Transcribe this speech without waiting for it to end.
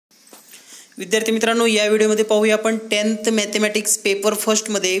विद्यार्थी मित्रांनो, या व्हिडिओमध्ये पाहूया आपण 10th मॅथमॅटिक्स पेपर फर्स्ट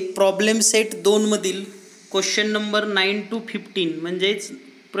मध्ये प्रॉब्लेम सेट 2 मधील क्वेश्चन नंबर 9 to 15 म्हणजेच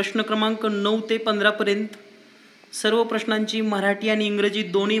प्रश्न क्रमांक 9 ते 15 पर्यंत सर्व प्रश्नांची मराठी आणि इंग्रजी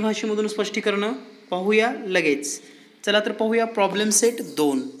दोन्ही भाषेमधून स्पष्टीकरण पाहूया लगेच। चला तर पाहूया प्रॉब्लेम सेट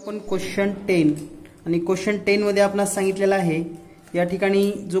 2। पण क्वेश्चन 10 आणि क्वेश्चन 10 मध्ये आपणास सांगितलेला आहे, या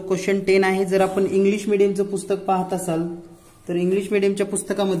ठिकाणी जो क्वेश्चन 10 आहे, जर आपण इंग्लिश मीडियमचं पुस्तक पाहत असाल तर इंग्लिश मीडियमच्या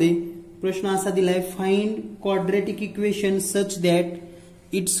पुस्तकामध्ये प्रश्न असा दिलाय, find quadratic equation such that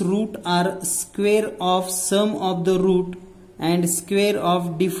it's route R square of some of the route and square of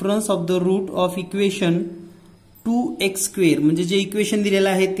difference of the route of equation 2x square. म्हणजे जे इक्वेशन दिलेलं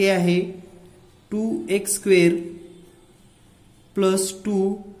आहे ते आहे 2x square plus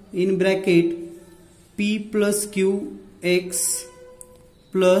 2 in bracket p plus q x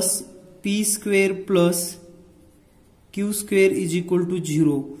plus p square plus q square is equal to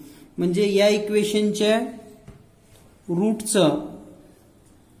 0। म्हणजे या इक्वेशनच्या रूटचं,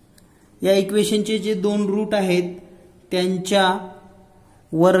 या इक्वेशनचे जे दोन रूट आहेत त्यांच्या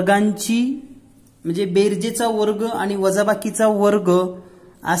वर्गांची म्हणजे बेरजेचा वर्ग आणि वजाबाकीचा वर्ग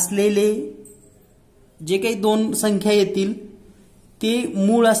असलेले जे काही दोन संख्या येतील ते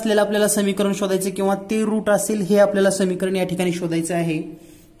मूळ असलेलं आपल्याला समीकरण शोधायचं किंवा ते रूट असेल हे आपल्याला समीकरण या ठिकाणी शोधायचं आहे।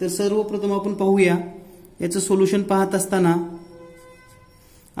 तर सर्वप्रथम आपण पाहूया याचं सोल्युशन पाहत असताना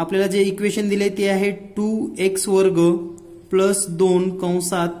आपल्याला जे इक्वेशन दिले ते आहे 2x वर्ग प्लस 2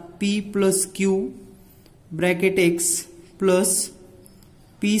 कंसात p plus q bracket x plus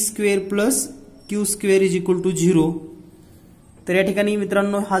p square plus q square is equal to 0। तर या ठिकाणी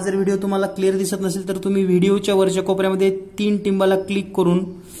मित्रांनो, हा जर व्हिडिओ तुम्हाला क्लिअर दिसत नसेल तर तुम्ही व्हिडिओच्या वरच्या कोपऱ्यामध्ये 3 टिंबाला क्लिक करून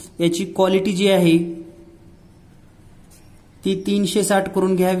याची क्वालिटी जी आहे ती 360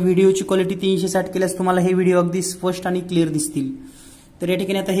 करून घ्या। व्हिडिओची क्वालिटी 360 केल्यास तुम्हाला हे व्हिडिओ अगदी स्पष्ट आणि क्लिअर दिसतील। तर या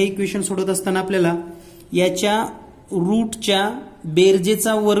ठिकाणी आता हे इक्वेशन सोडवत असताना आपल्याला याच्या रूटच्या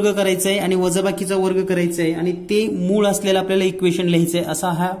बेरजेचा वर्ग करायचा आहे आणि वजाबाकीचा वर्ग करायचा आहे आणि ते मूळ असलेलं आपल्याला इक्वेशन लिहायचं आहे, असा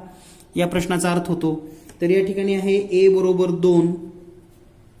हा या प्रश्नाचा अर्थ होतो। तर या ठिकाणी आहे a बरोबर 2,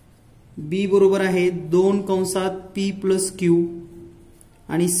 b बरोबर आहे 2 कंसात p प्लस q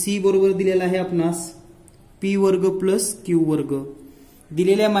आणि c बरोबर दिलेला आहे आपणास p वर्ग प्लस q वर्ग।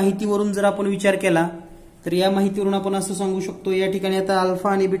 दिलेल्या माहितीवरून जर आपण विचार केला तर या माहितीवरून आपण असं सांगू शकतो, या ठिकाणी आता अल्फा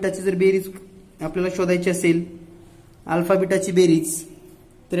आणि बीटाची जर बेरीज आपल्याला शोधायची असेल, अल्फा बीटाची बेरीज,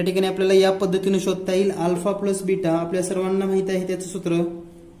 तर या ठिकाणी आपल्याला या पद्धतीने शोधता येईल। अल्फा प्लस बीटा आपल्या सर्वांना माहित आहे त्याचं सूत्र,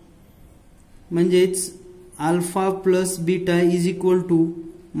 म्हणजेच alpha plus beta is equal to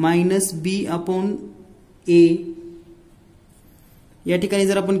minus B upon ए। या ठिकाणी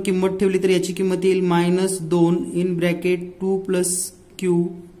जर आपण किंमत ठेवली तर याची किंमत येईल minus 2 in bracket 2 plus Q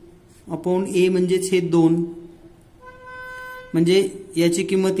upon ए, म्हणजेच हे 2, म्हणजे याची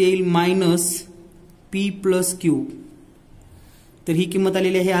किंमत येईल मायनस पी प्लस क्यू। तर ही किंमत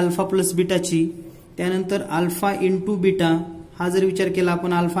आलेली आहे अल्फा प्लस बीटाची। त्यानंतर अल्फा इंटू बीटा हा जर विचार केला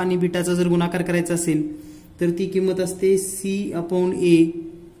आपण, अल्फा आणि बीटाचा जर गुणाकार करायचा असेल तर ती किंमत असते सी अपॉन ए,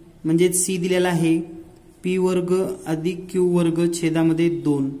 म्हणजेच सी दिलेला आहे पी वर्ग अधिक क्यू वर्ग छेदामध्ये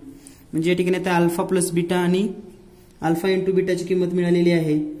 2। म्हणजे या ठिकाणी आता अल्फा प्लस बीटा आणि अल्फा इंटू बीटाची किंमत मिळालेली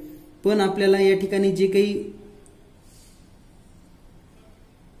आहे। पण आपल्याला या ठिकाणी जे काही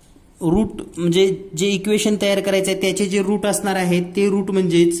रूट म्हणजे जे इक्वेशन तयार करायचं आहे त्याचे जे रूट असणार आहेत ते रूट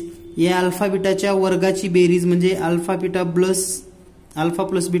म्हणजेच या अल्फा बीटाच्या वर्गाची बेरीज, म्हणजे अल्फा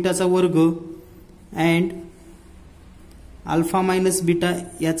प्लस बीटाचा वर्ग अँड अल्फा मायनस बीटा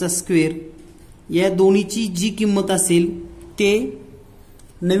याचा स्क्वेअर, या दोन्हीची जी किंमत असेल ते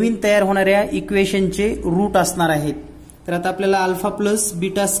नवीन तयार होणाऱ्या इक्वेशनचे रूट असणार आहेत। तर आता आपल्याला अल्फा प्लस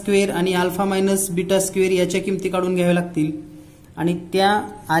बीटा स्क्वेअर आणि अल्फा मायनस बीटा स्क्वेअर याच्या किमती काढून घ्याव्या लागतील आणि त्या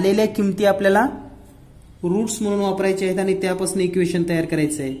आलेल्या किमती आपल्याला रूट्स म्हणून वापरायचे आहेत आणि त्यापासून इक्वेशन तयार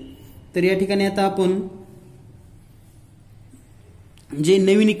करायचं आहे। तर या ठिकाणी आता आपण जे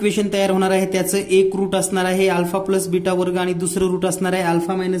नवीन इक्वेशन तयार होणार आहे त्याचं एक रूट असणार आहे अल्फा प्लस बीटा वर्ग आणि दुसरं रूट असणार आहे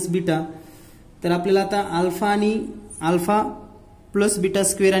अल्फा मायनस बीटा। तर आपल्याला आता अल्फा प्लस बीटा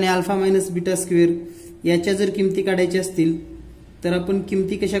स्क्वेअर आणि अल्फा मायनस बीटा स्क्वेअर याच्या जर किमती काढायच्या असतील तर आपण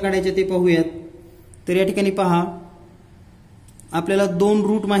किमती कशा काढायच्या ते पाहूयात। तर या ठिकाणी पहा, आपल्याला दोन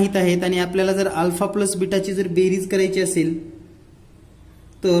रूट माहित आहेत आणि आपल्याला जर अल्फा प्लस बीटाची जर बेरीज करायची असेल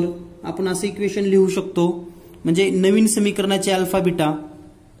तर आपण असं इक्वेशन लिहू शकतो, म्हणजे नवीन समीकरणाचे अल्फा बीटा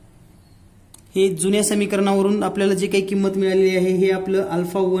हे जुन्या समीकरणावरून आपल्याला जे काही किंमत मिळालेली आहे हे आपलं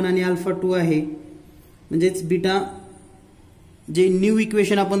अल्फा 1 आणि अल्फा 2 आहे। म्हणजेच बीटा जे न्यू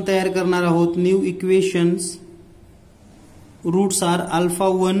इक्वेशन आपण तयार करणार आहोत, new equations roots R alpha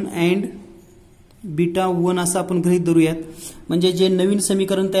 1 and beta 1 असं आपण गृहीत धरूयात. म्हणजे जे नवीन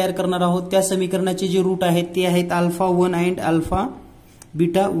समीकरण तयार करणार आहोत त्या समीकरणाचे जे रूट आहेत ते आहेत अल्फा 1 अँड अल्फा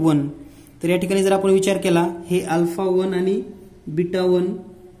बीटा 1. तर या ठिकाणी जर आपण विचार केला हे अल्फा 1 आणि बीटा 1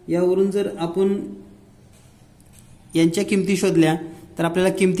 यावरून जर आपण यांच्या किमती शोधल्या तर आपल्याला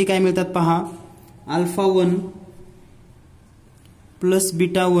किमती काय मिळतात पहा. अल्फा 1 प्लस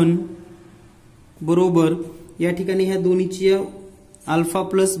बीटा 1 बरोबर या ठिकाणी ह्या दोन्हीची alpha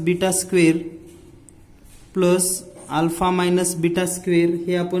plus beta square plus alpha minus beta square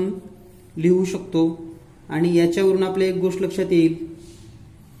हे आपण लिहू शकतो. आणि याच्यावरून आपल्याला एक गोष्ट लक्षात येईल,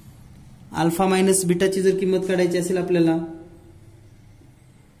 अल्फा मायनस बीटाची जर किंमत काढायची असेल आपल्याला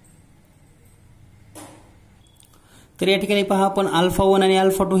तर या ठिकाणी पहा आपण अल्फा 1 आणि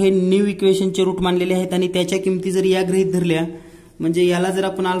अल्फा 2 हे न्यू इक्वेशनचे रूट मानलेले आहेत आणि त्याच्या किमती जर या गृहीत धरल्या म्हणजे याला जर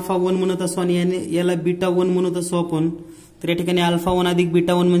आपण अल्फा 1 म्हणत असो आणि याला बीटा 1 म्हणत असो आपण तर या ठिकाणी अल्फा 1 अधिक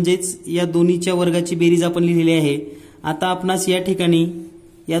बीटा 1 म्हणजेच या दोन्हीच्या वर्गाची बेरीज आपण लिहिलेली आहे. आता आपणास या ठिकाणी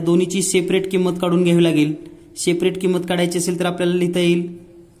या दोन्हीची सेपरेट किंमत काढून घ्यावी लागेल. सेपरेट किंमत काढायची असेल तर आपल्याला लिहिता येईल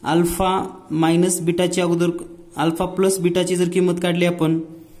अल्फा मायनस बीटाच्या अगोदर अल्फा प्लस बीटाची जर किंमत काढली आपण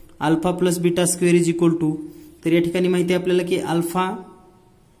alpha plus beta square is equal to तर या ठिकाणी माहिती आहे आपल्याला की अल्फा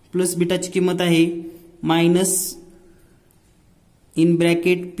प्लस बीटाची किंमत आहे minus in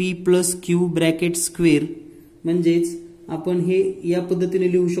bracket P plus Q bracket square. म्हणजेच आपण हे या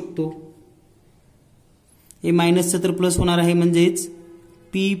पद्धतीने लिहू शकतो. हे मायनसचं तर प्लस होणार आहे म्हणजेच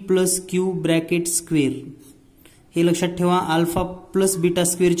P plus Q bracket square. हे लक्षात ठेवा. अल्फा प्लस बीटा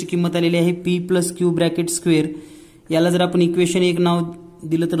स्क्वेअरची किंमत आलेली आहे P plus Q bracket square. याला जर आपण इक्वेशन 1 नाव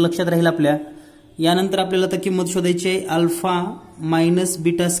दिलं तर लक्षात राहील आपल्या. यानंतर आपल्याला आता किंमत शोधायची आहे अल्फा मायनस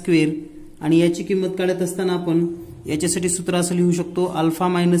बीटा स्क्वेअर आणि याची किंमत काढत असताना आपण याच्यासाठी सूत्र असं लिहू शकतो alpha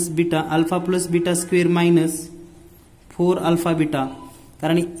minus beta alpha plus beta square minus 4 alpha beta.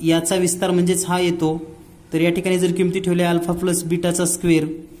 कारण याचा विस्तार म्हणजेच हा येतो. तर या ठिकाणी जर किमती ठेवल्या अल्फा प्लस बीटाचा स्क्वेअर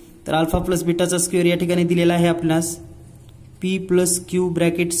तर अल्फा प्लस बीटाचा स्क्वेअर या ठिकाणी दिलेला आहे आपल्यास P plus Q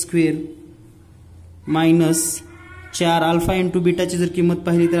bracket square minus 4 alpha into बीटाची जर किंमत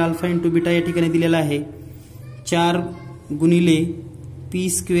पाहिली तर अल्फा इंटू बीटा या ठिकाणी दिलेला आहे 4 गुणिले P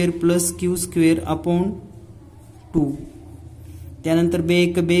square plus Q square upon 2. त्यानंतर बे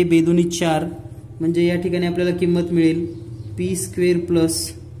 1 बे बे दोन्ही 4 म्हणजे या ठिकाणी आपल्याला किंमत मिळेल P square plus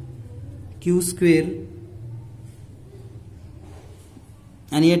Q square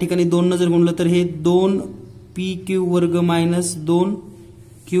आणि या ठिकाणी 2 न जर गुणलं तर हे 2 पी क्यू वर्ग मायनस 2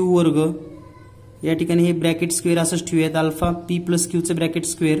 क्यू वर्ग. या ठिकाणी हे ब्रॅकेट स्क्वेअर असंच ठेवूयात alpha P plus क्यूचं bracket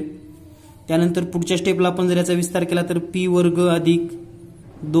square. त्यानंतर पुढच्या स्टेपला आपण जर याचा विस्तार केला तर पी वर्ग अधिक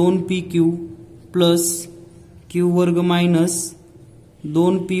 2 पी क्यू प्लस क्यू वर्ग मायनस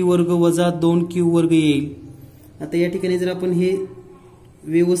 2 पी वर्ग वजा 2 क्यू वर्ग येईल. आता या ठिकाणी जर आपण हे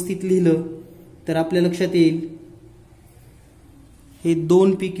व्यवस्थित लिहिलं तर आपल्या लक्षात येईल हे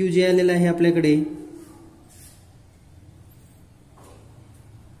 2 पी क्यू जे आलेलं आहे आपल्याकडे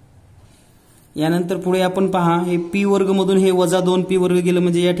यानंतर पुढे आपण पहा हे पी वर्ग मधून हे वजा 2 पी वर्ग गेलं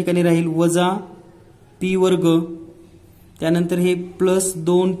म्हणजे या ठिकाणी राहील वजा पी वर्ग. त्यानंतर हे प्लस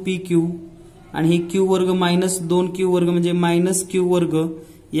 2 पी क्यू आणि हे क्यू वर्ग मायनस 2 क्यू वर्ग म्हणजे मायनस क्यू वर्ग.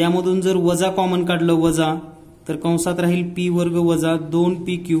 यामधून जर वजा कॉमन काढलं वजा तर कंसात राहील पी वर्ग वजा 2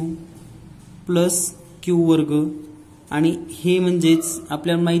 पी क्यू प्लस क्यू वर्ग. आणि हे म्हणजेच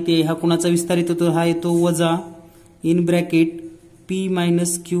आपल्याला माहिती आहे हा कुणाचा विस्तार येतो तर हा येतो वजा in bracket P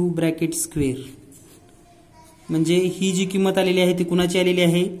minus Q bracket square. म्हणजे ही जी किंमत आलेली आहे ती कुणाची आलेली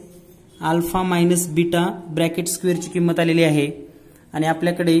आहे अल्फा मायनस बीटा ब्रॅकेट स्क्वेअरची किंमत आलेली आहे. आणि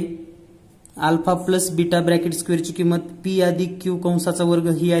आपल्याकडे अल्फा प्लस बीटा ब्रॅकेट स्क्वेअरची किंमत पी अधिक क्यू कंसाचा वर्ग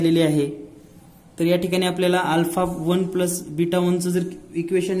ही आलेली आहे. तर या ठिकाणी आपल्याला अल्फा 1 प्लस बीटा 1चं जर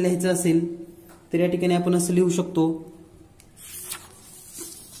इक्वेशन लिहायचं असेल तर या ठिकाणी आपण असं लिहू शकतो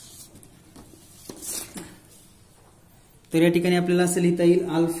तर या ठिकाणी आपल्याला असं लिहिता येईल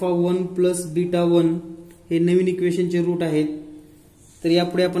अल्फा 1 प्लस बीटा 1 हे नवीन इक्वेशनचे रूट आहेत. तर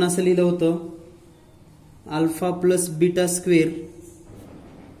यापुढे आपण असं लिहिलं होतं alpha plus beta square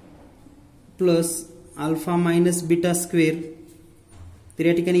plus alpha minus beta square. तर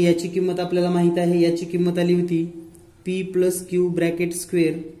या ठिकाणी याची किंमत आपल्याला माहित आहे याची किंमत आली होती P plus Q bracket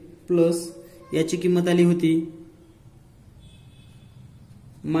square plus याची किंमत आली होती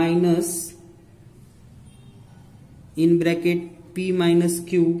minus in bracket P minus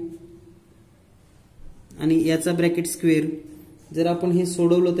Q आणि याचा ब्रॅकेट स्क्वेअर. जर आपण हे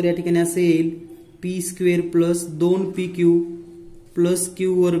सोडवलं तर या ठिकाणी असे येईल P square plus 2 P Q plus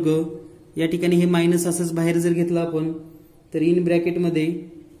Q वर्ग. या ठिकाणी हे मायनस असंच बाहेर जर घेतलं आपण तर in ब्रॅकेटमध्ये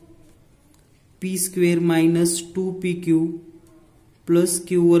P square minus 2 P Q plus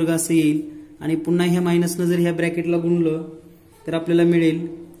Q वर्ग असे येईल. आणि पुन्हा ह्या मायनसनं जर ह्या ब्रॅकेटला गुणलं तर आपल्याला मिळेल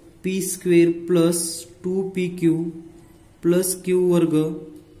p² plus 2pq plus q वर्ग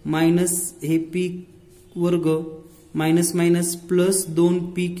मायनस हे p वर्ग minus minus plus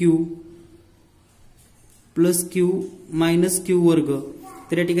 2pq plus q minus q वर्ग.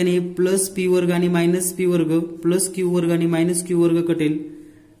 तर या ठिकाणी हे प्लस p वर्ग आणि मायनस p वर्ग प्लस q वर्ग आणि मायनस q वर्ग कटेल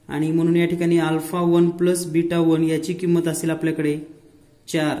आणि म्हणून या ठिकाणी α1 प्लस β1 याची किंमत असेल आपल्याकडे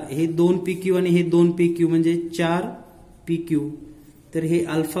 4. हे 2pq आणि हे 2pq म्हणजे 4pq. तर हे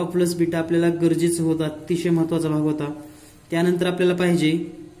अल्फा प्लस बीटा आपल्याला गरजेचं होतं, अतिशय महत्त्वाचा भाग होता. त्यानंतर आपल्याला पाहिजे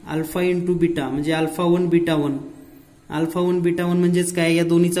अल्फा इंटू बीटा म्हणजे α1 β1. α1 β1 म्हणजेच काय, या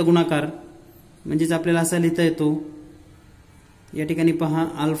दोन्हीचा गुणाकार म्हणजेच आपल्याला असा लिहिता येतो. या ठिकाणी पहा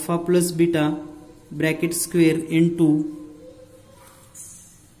alpha plus beta bracket square into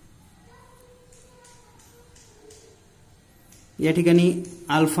या ठिकाणी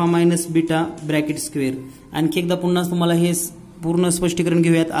alpha minus beta bracket square. आणखी एकदा पुन्हा तुम्हाला हे पूर्ण स्पष्टीकरण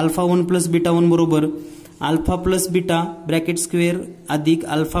घेऊयात. α1 प्लस β1 बरोबर alpha plus beta bracket square अधिक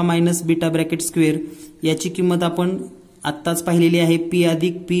alpha minus beta bracket square. याची किंमत आपण आत्ताच पाहिलेली आहे,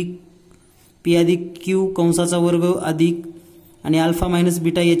 p अधिक q कंसाचा वर्ग अधिक आणि अल्फा मायनस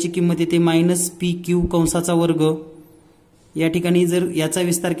बीटा याची किंमत येते मायनस pq कंसाचा वर्ग. या ठिकाणी जर याचा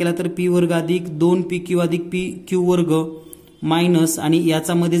विस्तार केला तर p वर्ग अधिक 2pq अधिक pq वर्ग मायनस आणि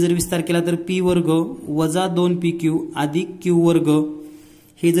याचा मध्ये जर विस्तार केला तर p वर्ग वजा 2pq अधिक q वर्ग.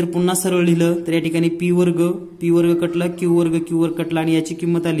 हे जर पुन्हा सरळ लिहिलं तर या ठिकाणी p वर्ग कटला, q वर्ग कटला आणि याची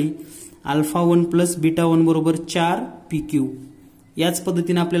किंमत आली α1 प्लस β1 बरोबर 4pq. याच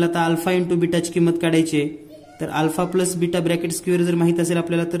पद्धतीने आपल्याला आता अल्फा इंटू बीटाची किंमत काढायची आहे. तर alpha plus beta bracket square जर माहित असेल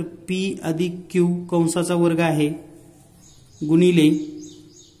आपल्याला तर p अधिक q कंसाचा वर्ग आहे गुणिले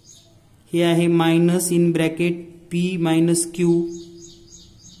हे आहे minus in bracket p minus q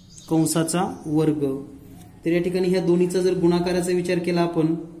कंसाचा वर्ग. तर या ठिकाणी ह्या दोन्हीचा जर गुणाकाराचा विचार केला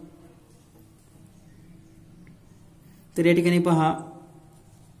आपण तर या ठिकाणी पहा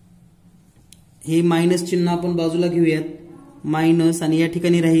हे मायनस चिन्ह आपण बाजूला घेऊयात, मायनस आणि या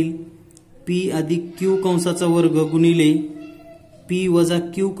ठिकाणी राहील p अधिक q कंसाचा वर्ग गुणिले p वजा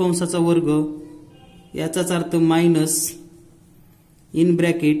q कंसाचा वर्ग. याचाच अर्थ मायनस इन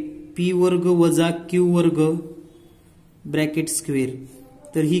ब्रॅकेट p वर्ग वजा q वर्ग ब्रॅकेट स्क्वेअर.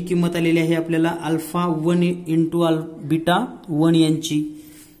 तर ही किंमत आलेली आहे आपल्याला α1 इंटू β1 यांची.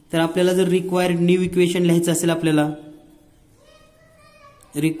 तर आपल्याला जर रिक्वायर्ड न्यू इक्वेशन लिहायचं असेल आपल्याला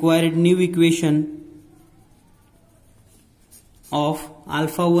required new equation of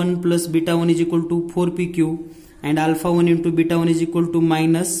α1 plus β1 is equal to 4pq and α1 into β1 is equal to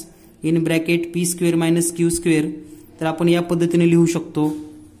minus in bracket p square minus q square. तर आपण या पद्धतीने लिहू शकतो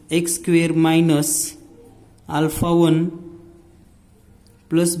x square minus α1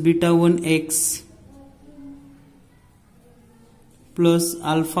 plus β1 x plus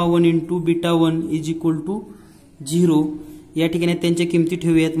α1 into β1 is equal to 0. या ठिकाणी त्यांच्या किमती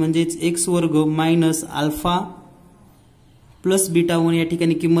ठेवूयात म्हणजेच x वर्ग मायनस अल्फा प्लस β1 या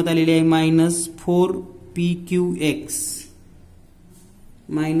ठिकाणी किंमत आलेली आहे मायनस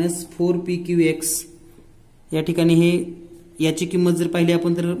 4pqx या ठिकाणी हे याची किंमत जर पाहिली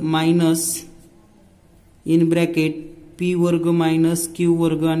आपण तर मायनस इन ब्रॅकेट p वर्ग मायनस q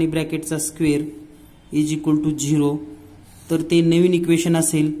वर्ग आणि ब्रॅकेटचा स्क्वेअर इज इक्वल टू 0. तर ते नवीन इक्वेशन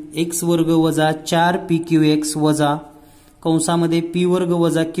असेल x वर्ग वजा 4pqx वजा कंसामध्ये p वर्ग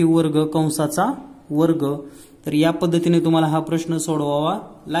वजा q वर्ग कंसाचा वर्ग. तर या पद्धतीने तुम्हाला हा प्रश्न सोडवावा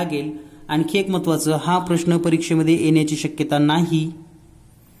लागेल. आणखी एक महत्त्वाचं, हा प्रश्न परीक्षेमध्ये येण्याची शक्यता नाही,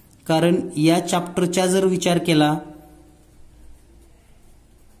 कारण या चॅप्टरचा जर विचार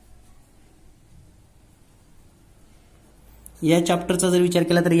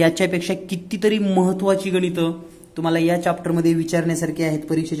केला तर याच्यापेक्षा कितीतरी महत्त्वाची गणितं तुम्हाला या चॅप्टरमध्ये विचारण्यासारखी आहेत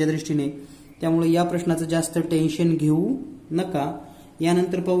परीक्षेच्या दृष्टीने. त्यामुळे या प्रश्नाचं जास्त टेन्शन घेऊ नका.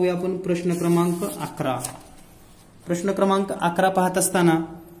 यानंतर पाहूया आपण प्रश्न क्रमांक 11. प्रश्न क्रमांक 11 पाहत असताना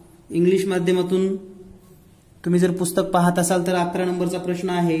इंग्लिश माध्यमातून तुम्ही जर पुस्तक पाहत असाल तर 11 नंबरचा प्रश्न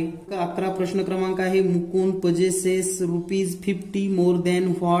आहे. 11 प्रश्न क्रमांक आहे Mukund possesses ₹50 more than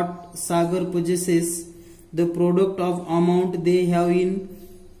what Sagar possesses. The product of amount they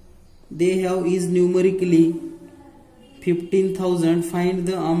have is numerically 15,000. Find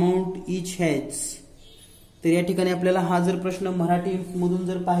the amount each has. तर या ठिकाणी आपल्याला हा जर प्रश्न मराठी मधून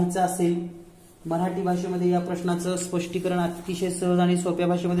जर पाहायचा असेल, मराठी भाषेमध्ये या प्रश्नाचं स्पष्टीकरण अतिशय सहज आणि सोप्या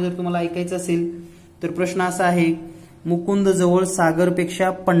भाषेमध्ये जर तुम्हाला ऐकायचं असेल तर प्रश्न असा आहे, मुकुंद जवळ सागरपेक्षा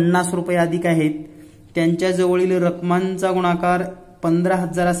 50 रुपये अधिक आहेत. त्यांच्या जवळील रकमांचा गुणाकार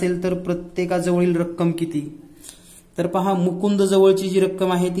 15,000 असेल तर प्रत्येकाजवळील रक्कम किती. तर पहा मुकुंद जवळची जी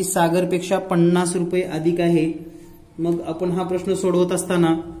रक्कम आहे ती सागरपेक्षा 50 रुपये अधिक आहे. मग आपण हा प्रश्न सोडवत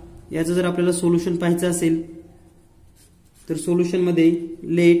असताना याचं जर आपल्याला सोल्युशन पाहायचं असेल तर सोल्युशन मध्ये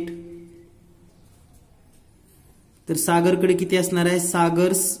लेट तर सागरकडे किती असणार आहे,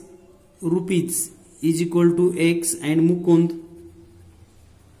 sagas rupees is equal to x and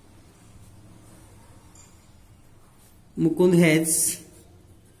Mukund has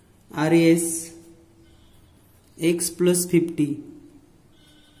RAS x plus 50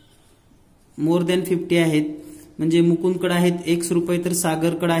 more than 50 आहेत. म्हणजे मुकुंदकडे आहेत x रुपये तर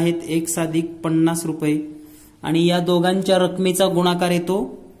सागरकडे आहेत x अधिक 50 रुपये आणि या दोघांच्या रकमेचा गुणाकार येतो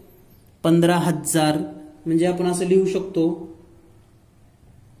 15,000. म्हणजे आपण असं लिहू शकतो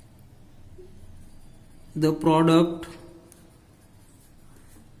the product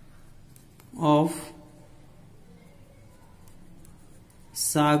of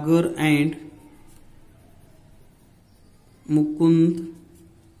Sagar and Mukund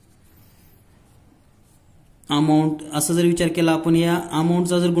amount. असा जर विचार केला आपण या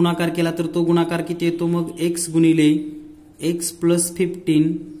अमाऊंटचा जर गुणाकार केला तर तो गुणाकार किती येतो, मग x गुणिले x plus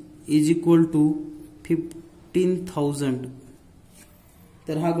 15 is equal to 15,000.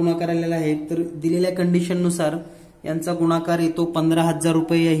 तर हा गुणाकार आलेला आहे. तर दिलेल्या कंडिशननुसार यांचा गुणाकार येतो 15,000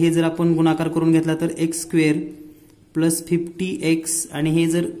 रुपये. हे जर आपण गुणाकार करून घेतला तर x स्क्वेअर प्लस 50x आणि हे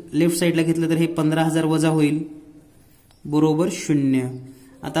जर लेफ्ट साईडला घेतलं तर हे 15,000 वजा होईल बरोबर 0.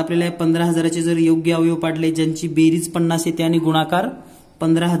 आता आपल्याला या 15,000चे जर योग्य अवयव पाडले ज्यांची बेरीज 50 येते आणि गुणाकार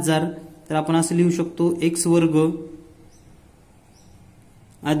 15,000 तर आपण असं लिहू शकतो x वर्ग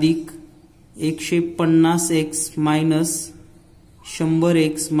अधिक 150x minus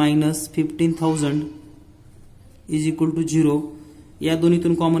 100x minus 15,000 is equal to 0. या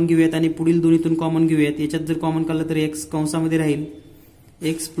दोन्हीतून कॉमन घेऊयात आणि पुढील दोन्हीतून कॉमन घेऊयात. याच्यात जर कॉमन काढलं तर x कंसामध्ये राहील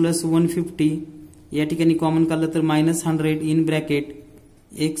x प्लस 150. या ठिकाणी कॉमन काढलं तर minus 100 in bracket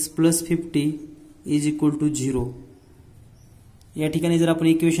x plus 50 is equal to 0. या ठिकाणी जर आपण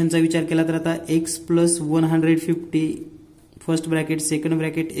इक्वेशनचा विचार केला तर आता x plus 150 first bracket second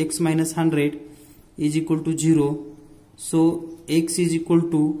bracket x minus 100 is equal to 0. So x is equal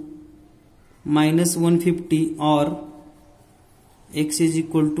to minus 150 और x is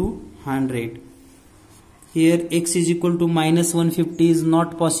equal to 100. Here x is equal to minus 150 is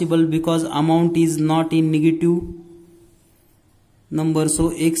not possible because amount is not in negative number. So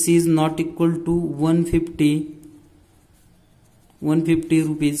x is not equal to 150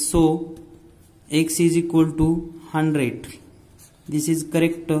 rupees. So x is equal to 100. This is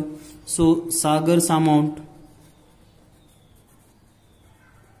correct. So Sagar's amount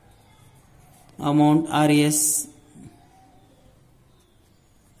RAS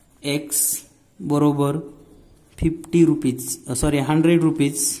x बरोबर 50 rupees 100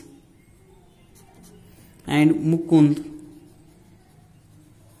 rupees and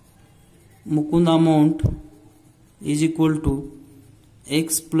Mukund amount is equal to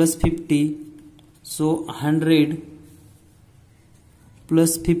x plus 50. So 100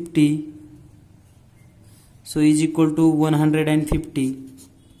 plus 50 so is equal to 150.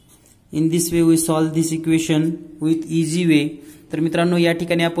 In this way we solve this equation with easy way. तर मित्रांनो या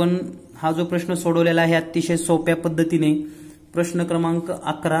ठिकाणी आपण हा जो प्रश्न सोडवलेला आहे अतिशय सोप्या पद्धतीने प्रश्न क्रमांक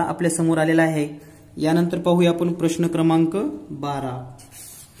 11 आपल्या समोर आलेला आहे. यानंतर पाहूया आपण प्रश्न क्रमांक 12.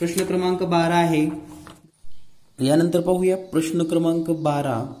 प्रश्न क्रमांक 12 आहे. यानंतर पाहूया प्रश्न क्रमांक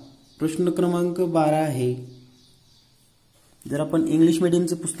 12. प्रश्न क्रमांक 12 आहे. जर आपण इंग्लिश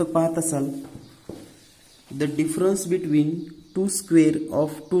मीडियमचे पुस्तक पाहत असाल the difference between two square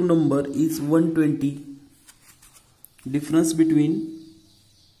of to number is 120. Difference between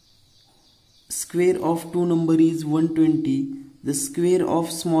square of two number is 120. The square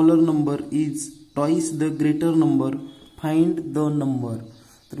of smaller number is twice the greater number. Find the number.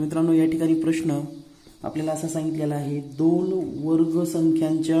 तर मित्रांनो या ठिकाणी प्रश्न आपल्याला असा सांगितलेला आहे दोन वर्ग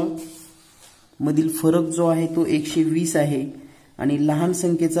संख्यांच्या मधील फरक जो आहे तो 120 आहे आणि लहान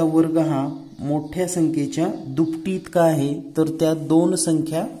संख्येचा वर्ग हा मोठ्या संख्येच्या दुप्पटी इतका आहे. तर त्या दोन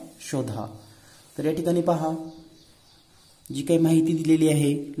संख्या शोधा. तर या ठिकाणी पहा जी काही माहिती दिलेली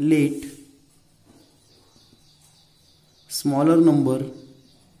आहे late smaller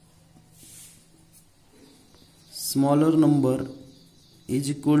number is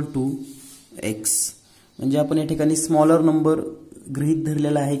equal to x. म्हणजे आपण या ठिकाणी स्मॉलर नंबर गृहीत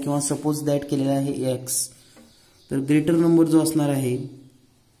धरलेला आहे किंवा सपोज दॅट केलेला आहे एक्स. तर ग्रेटर नंबर जो असणार आहे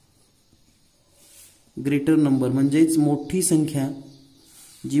ग्रेटर नंबर म्हणजेच मोठी संख्या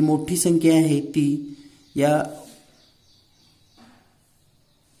जी मोठी संख्या आहे ती या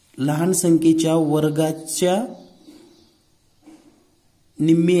लहान संख्येच्या वर्गाच्या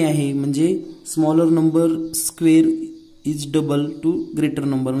निम्मे आहे, म्हणजे smaller number square is double two greater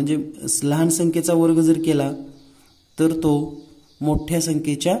number, म्हणजे लहान संख्येचा वर्ग जर केला तर तो मोठ्या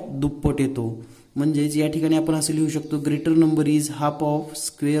संख्येच्या दुप्पट येतो. म्हणजेच या ठिकाणी आपण असं लिहू शकतो, greater number is half of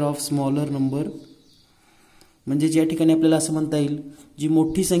square of smaller number. म्हणजेच या ठिकाणी आपल्याला असं म्हणता येईल, जी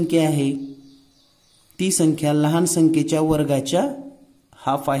मोठी संख्या आहे ती संख्या लहान संख्येच्या वर्गाच्या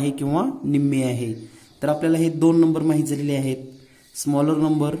हाफ आहे किंवा निम्मे आहे. तर आपल्याला हे दोन नंबर माहीत झालेले आहेत, smaller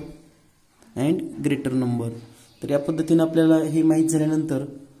number and greater number. तर या पद्धतीने आपल्याला हे माहीत झाल्यानंतर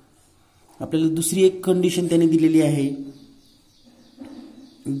आपल्याला दुसरी एक कंडिशन त्याने दिलेली आहे,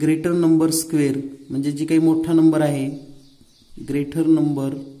 ग्रेटर नंबर स्क्वेअर, म्हणजे जी काही मोठा नंबर आहे ग्रेटर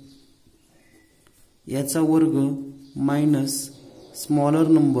नंबर याचा वर्ग मायनस स्मॉलर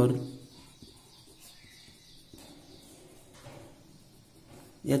नंबर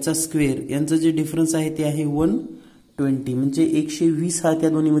याचा स्क्वेअर, यांचं जे डिफरन्स आहे ते आहे 120, म्हणजे 120 हा त्या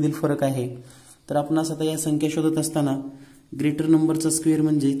दोन्हीमधील फरक आहे. तर आपण आता या संख्या शोधत असताना ग्रेटर नंबरचा स्क्वेअर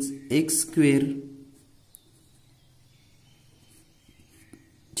म्हणजेच एक्स स्क्वेअर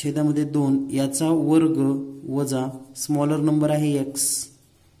छेदामध्ये 2 याचा वर्ग वजा स्मॉलर नंबर आहे एक्स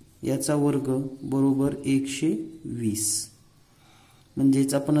याचा वर्ग बरोबर 120.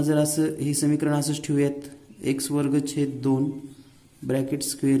 म्हणजेच आपण जर असं हे समीकरण असंच ठेवूयात, एक्स वर्ग छेद 2 bracket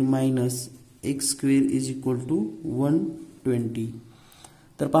square minus x square is equal to 120.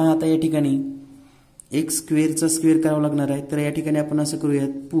 तर पहा आता या ठिकाणी एक्स स्क्वेअरचा स्क्वेअर करावा लागणार आहे. तर या ठिकाणी आपण असं करूयात,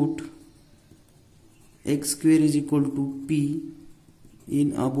 put x square is equal to P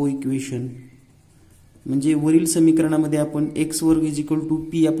in above equation. म्हणजे वरील समीकरणामध्ये आपण एक्स वर्ग इज इक्वल टू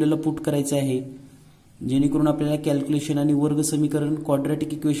पी आपल्याला पुट करायचं आहे, जेणेकरून आपल्याला कॅल्क्युलेशन आणि वर्ग समीकरण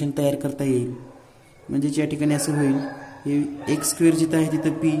क्वाड्रॅटिक इक्वेशन तयार करता येईल. म्हणजेच या ठिकाणी असं होईल, हे एक्स स्क्वेअर जिथं आहे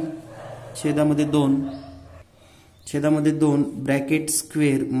तिथं पी छेदामध्ये 2 bracket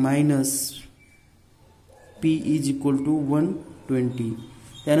square minus P is equal to 120.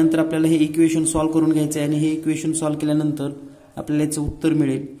 त्यानंतर आपल्याला हे इक्वेशन सॉल्व करून घ्यायचं आहे आणि हे इक्वेशन सॉल्व केल्यानंतर आपल्याला याचं उत्तर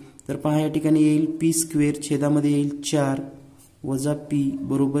मिळेल. तर पहा या ठिकाणी येईल पी स्क्वेअर छेदामध्ये येईल 4 वजा पी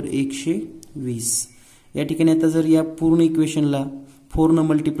बरोबर 120. या ठिकाणी आता जर या पूर्ण इक्वेशनला 4 ने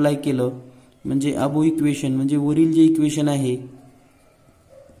मल्टिप्लाय केलं म्हणजे अबो इक्वेशन, म्हणजे वरील जे इक्वेशन आहे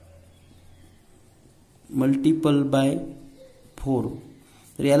मल्टिपल बाय 4,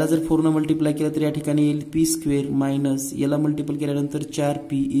 तर याला जर 4 ने मल्टिप्लाय केलं तर या ठिकाणी येईल पी स्क्वेअर मायनस याला मल्टिपल केल्यानंतर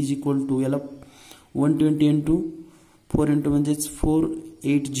 4p इज इक्वल टू याला 120 इंटू 4 इंटू म्हणजेच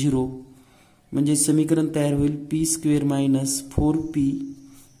 480. म्हणजे समीकरण तयार होईल P square minus 4p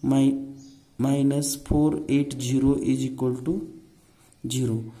minus 480 is equal to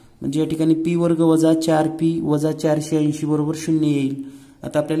 0. म्हणजे या ठिकाणी पी वर्ग वजा 4p वजा 480 बरोबर 0 येईल.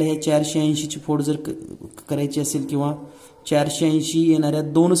 आता आपल्याला ह्या 480 ची फोड जर करायची असेल किंवा 480 येणाऱ्या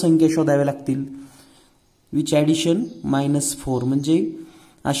दोन संख्या शोधाव्या लागतील, विच ॲडिशन -4, म्हणजे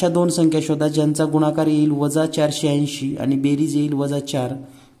अशा दोन संख्या शोधा ज्यांचा गुणाकार येईल वजा 480 आणि बेरीज येईल वजा 4.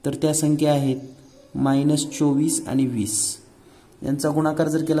 तर त्या संख्या आहेत -24 आणि 20. यांचा गुणाकार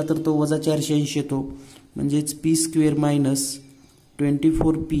जर केला तर तो वजा 480 येतो. म्हणजेच P square minus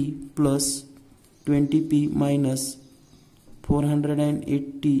 24p plus 20p minus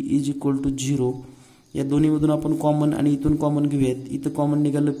 480 is equal to 0. या दोन्हीमधून आपण कॉमन आणि इथून कॉमन घेऊयात. इथं कॉमन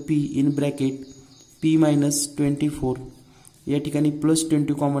निघालं p in bracket p minus 24, या ठिकाणी प्लस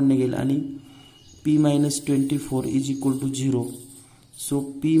 20 कॉमन निघेल आणि p minus 24 is equal to 0. So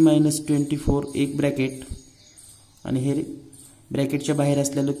p minus 24 एक ब्रॅकेट आणि हे ब्रॅकेटच्या बाहेर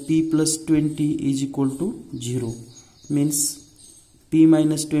असलेलं p plus 20 is equal to 0. Means p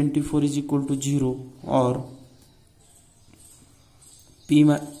minus 24 is equal to 0 or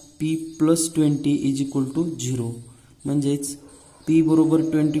p plus 20 is equal to 0. म्हणजेच p बरोबर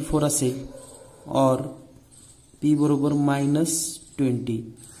 24 असेल or p बरोबर -20.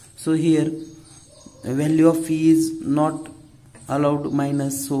 So here value of p is not allowed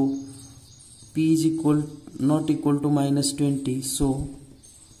minus, so p is not equal to -20, so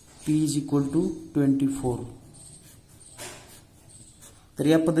p is equal to 24. तर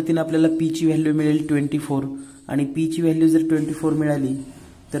या पद्धतीने आपल्याला p ची value मिळेल 24 आणि p ची व्हॅल्यू जर 24 मिळाली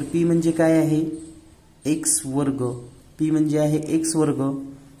तर p म्हणजे काय आहे x वर्ग. p म्हणजे आहे x वर्ग.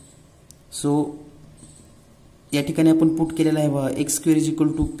 सो या ठिकाणी आपण पुट केलेला आहे बघा x square is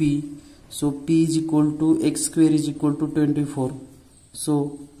equal to p. So p is equal to x square is equal to 24. So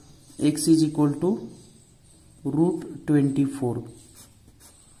x is equal to √24.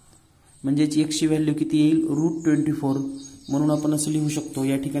 म्हणजेच x ची व्हॅल्यू किती येईल √24. म्हणून आपण असं लिहू शकतो.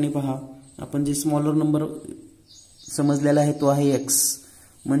 या ठिकाणी पहा आपण जे स्मॉलर नंबर समजलेला आहे तो आहे x.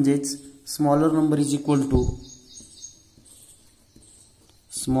 म्हणजेच smaller number is equal to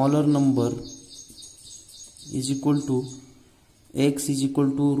smaller number is equal to x is equal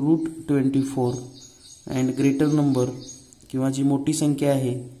to √24 and greater number किंवा जी मोठी संख्या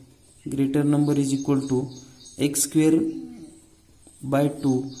आहे greater number is equal to x square by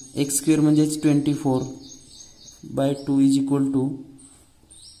 2. X square म्हणजेच 24 bye 2 is equal to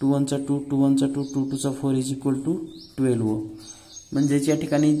 2 1 2 2 1 2 2 2 4 is equal to 12. म्हणजेच या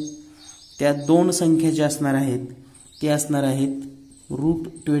ठिकाणी त्या दोन संख्या ज्या असणार आहेत ते असणार आहेत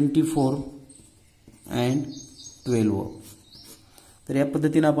 √24 अँड 12. तर या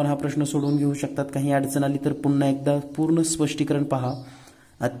पद्धतीने आपण हा प्रश्न सोडवून घेऊ शकतात. काही अडचण आली तर पुन्हा एकदा पूर्ण स्पष्टीकरण पहा.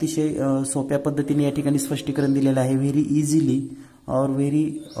 अतिशय सोप्या पद्धतीने या ठिकाणी स्पष्टीकरण दिलेलं आहे. व्हेरी इझिली और very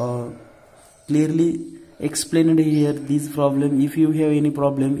clearly explained here this problem. If you have any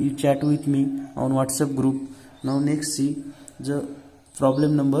problem, you chat with me on WhatsApp group. Now next see the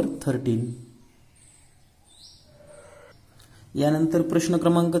problem number 13. यानंतर प्रश्न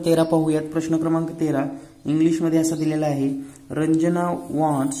क्रमांक 13 पाहूयात. प्रश्न क्रमांक 13 इंग्लिश मध्ये असा दिलेला आहे. Ranjana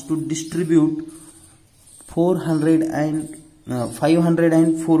wants to distribute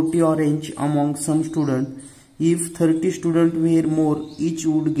 540 orange among some student. If 30 student were more, each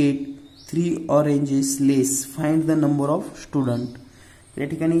would get 3 oranges less. Find the number of student. या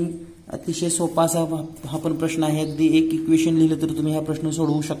ठिकाणी अतिशय सोपा असा हा पण प्रश्न आहे. अगदी एक इक्वेशन लिहिलं तर तुम्ही हा प्रश्न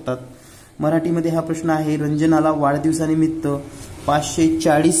सोडवू शकतात. मराठीमध्ये हा प्रश्न आहे. रंजनाला वाढदिवसानिमित्त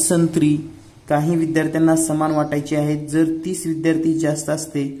 540 संत्री काही विद्यार्थ्यांना समान वाटायची आहेत. जर 30 विद्यार्थी जास्त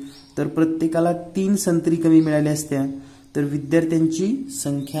असते तर प्रत्येकाला 3 संत्री कमी मिळाल्या असत्या. तर विद्यार्थ्यांची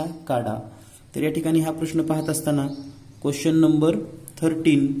संख्या काढा. तर या ठिकाणी हा प्रश्न पाहत असताना क्वेश्चन नंबर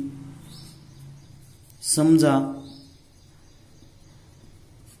 13 समजा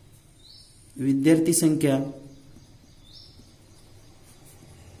विद्यार्थी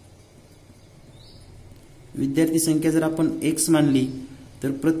संख्या जर आपण x मानली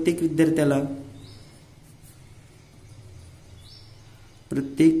तर प्रत्येक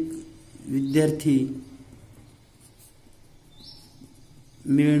विद्यार्थी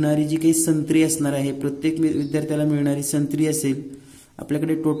मिळणारी जी काही संत्री असणार आहे प्रत्येक विद्यार्थ्याला मिळणारी संत्री असेल.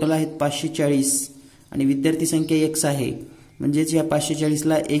 आपल्याकडे टोटल आहेत 540 आणि विद्यार्थी संख्या x आहे. म्हणजेच या 540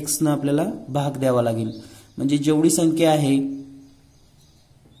 ला x न आपल्याला भाग द्यावा लागेल. म्हणजे जेवढी संख्या आहे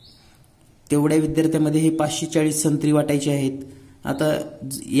तेवढ्या विद्यार्थ्यांमध्ये हे 540 संत्री वाटायची आहेत. आता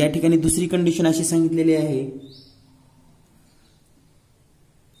या ठिकाणी दुसरी कंडिशन अशी सांगितलेली आहे.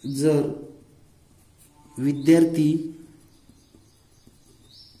 जर विद्यार्थी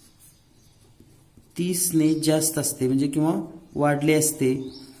 30 ने जास्त असते म्हणजे किंवा वाढले असते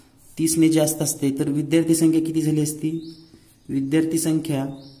 30 ने जास्त असते तर विद्यार्थी संख्या किती झाली असती. विद्यार्थी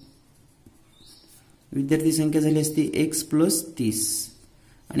संख्या झाली असती x + 30.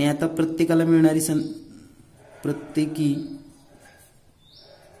 आणि आता प्रत्येकाला मिळणारी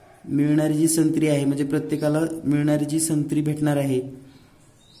जी संत्री आहे म्हणजे प्रत्येकाला मिळणारी जी संत्री भेटणार आहे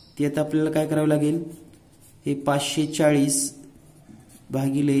ती आता आपल्याला काय करावं लागेल. हे 540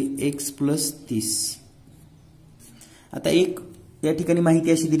 भागिले x + 30. आता एक या ठिकाणी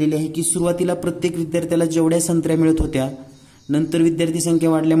माहिती अशी दिलेली आहे की सुरुवातीला प्रत्येक विद्यार्थ्याला जेवढ्या संत्र्या मिळत होत्या नंतर विद्यार्थी संख्या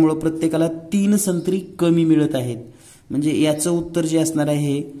वाढल्यामुळे प्रत्येकाला 3 संत्री कमी मिळत आहेत. म्हणजे याचं उत्तर जे असणार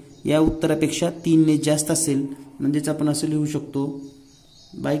आहे या उत्तरापेक्षा 3 ने जास्त असेल. म्हणजेच आपण असं लिहू शकतो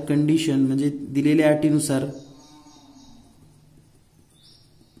बाय कंडिशन म्हणजे दिलेल्या अटीनुसार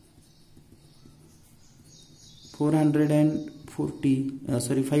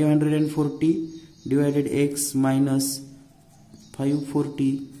 $540 divided x minus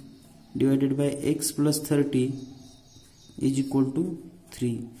 540 divided by x plus 30 is equal to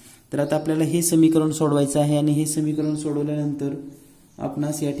 3. तर आता आपल्याला हे समीकरण सोडवायचं आहे आणि हे समीकरण सोडवल्यानंतर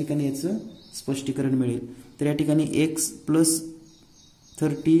आपणास या ठिकाणी याचं स्पष्टीकरण मिळेल. तर या ठिकाणी x plus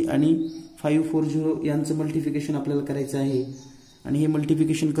 30 आणि 540 यांचं मल्टिप्लिकेशन आपल्याला करायचं आहे. आणि हे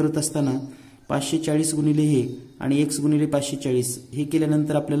मल्टिप्लिकेशन करत असताना 540 गुणिले हे आणि x गुणिले 540 हे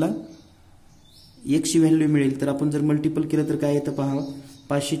केल्यानंतर आपल्याला x ची व्हॅल्यू मिळेल. तर आपण जर मल्टिपल केलं तर काय येतं पहा.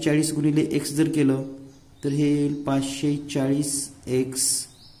 540 गुणिले x जर केलं तर हे येईल 540x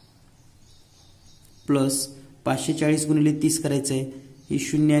प्लस 540 गुणिले 30 करायचं आहे. हे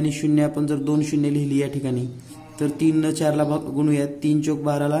 0 आणि 0 आपण जर 2 शून्य लिहिली या ठिकाणी तर 3 न 4 ला गुणूयात. 3 चौक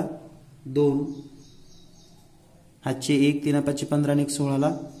 12 ला 2 हातचे 1 3 5 15 आणि 1 16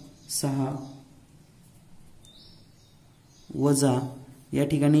 ला 6 वजा या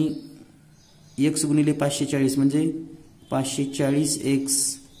ठिकाणी x गुणिले 540 म्हणजे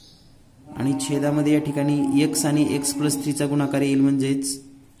 540x आणि छेदामध्ये या ठिकाणी x आणि x + 3 चा गुणाकार येईल म्हणजेच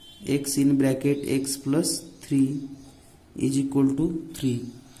x in bracket x + 3 is equal to 3.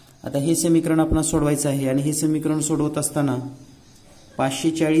 आता हे समीकरण आपण सोडवायचं आहे आणि हे समीकरण सोडवत असताना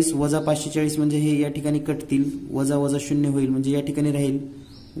 540 वजा 540 म्हणजे हे या ठिकाणी कटतील, वजा वजा 0 होईल म्हणजे या ठिकाणी राहील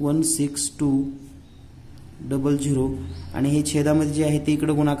 16200 आणि हे छेदामध्ये जे आहे ते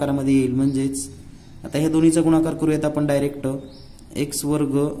इकडे गुणाकारामध्ये येईल. म्हणजेच आता ह्या दोन्हीचा गुणाकार करूयात आपण डायरेक्ट. x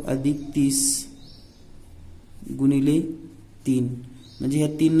वर्ग अधिक 30 गुणिले 3 म्हणजे ह्या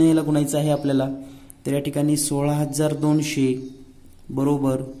 3 ने याला गुणायचं आहे आपल्याला. तर या ठिकाणी 16200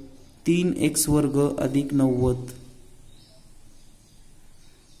 बरोबर 3x वर्ग अधिक 90.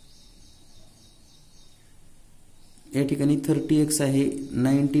 या ठिकाणी 30x आहे,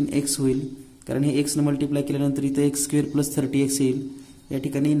 19x होईल कारण हे x ने मल्टिप्लाय केल्यानंतर इथे x² प्लस 30x येईल. या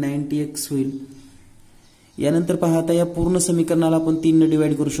ठिकाणी 90x होईल. यानंतर पहा आता या पूर्ण समीकरणाला आपण 3 ने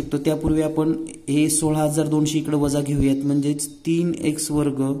डिवाइड करू शकतो. त्यापूर्वी आपण हे 16200 इकडे वजा घेऊयात. म्हणजेच 3x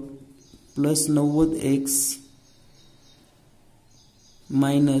वर्ग प्लस 90x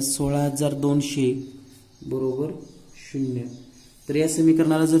मायनस 16200 बरोबर 0. तर या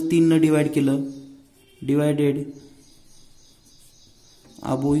समीकरणाला जर 3 ने डिवाइड केलं, डिवायडेड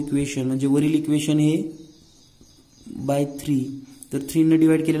अबो इक्वेशन म्हणजे वरील इक्वेशन हे बाय 3. तर 3 ने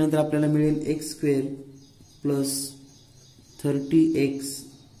डिवाइड केल्यानंतर आपल्याला मिळेल x² plus 30x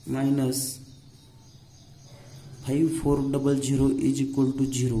minus 5400 is equal to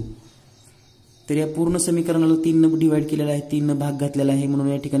 0. तर या पूर्ण समीकरणाला 3 ने डिवाइड केलेला आहे, 3 ने भाग घातलेला आहे म्हणून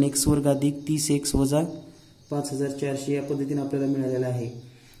या ठिकाणी x वर्ग अधिक 30x वजा 5400 या पद्धतीने आपल्याला मिळालेला आहे.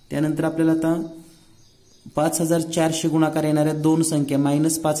 त्यानंतर आपल्याला आता 5400 गुणाकार येणाऱ्या दोन संख्या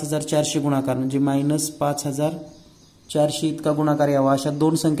मायनस 5400 गुणाकार म्हणजे मायनस 5400 इतका गुणाकार यावा अशा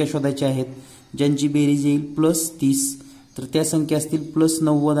दोन संख्या शोधायच्या आहेत ज्यांची बेरीज येईल प्लस 30. तर त्या संख्या असतील प्लस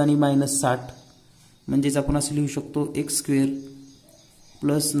 90 आणि मायनस 60. म्हणजेच आपण असं लिहू शकतो x²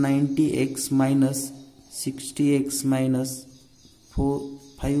 plus 90x minus 60x minus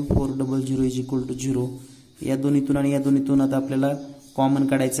 5400 is equal to 0. या दोन्हीतून आणि या दोन्हीतून आता आपल्याला कॉमन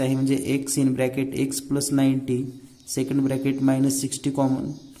काढायचं आहे म्हणजे x in bracket x plus 90 second bracket minus 60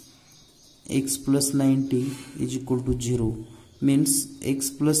 common x plus 90 is equal to 0 means x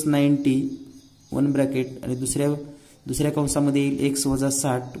plus 90 one bracket आणि दुसऱ्या कंसामध्ये येईल x वजा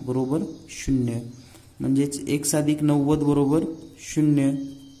 60 बरोबर 0. म्हणजेच x अधिक 90 बरोबर 0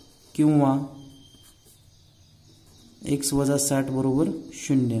 किंवा x वजा 60 बरोबर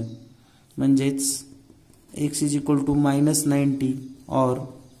 0. म्हणजेच x is equal to minus 90 और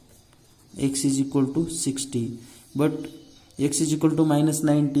x is equal to 60, but x is equal to minus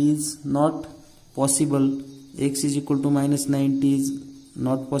 90 is not possible. X is equal to minus 90 is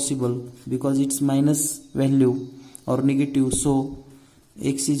not possible because it's minus value or negative, so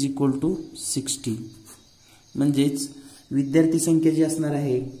x is equal to 60. म्हणजेच विद्यार्थी संख्या जी असणार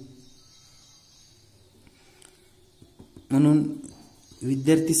आहे म्हणून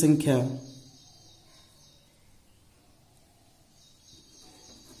विद्यार्थी संख्या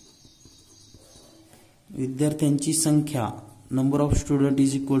विद्यार्थ्यांची संख्या number of student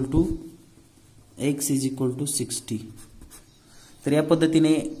is equal to x is equal to 60. तर या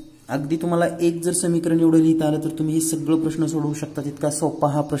पद्धतीने अगदी तुम्हाला एक जर समीकरण एवढं लिहिता आलं तर तुम्ही हे सगळं प्रश्न सोडवू शकता. इतका सोपा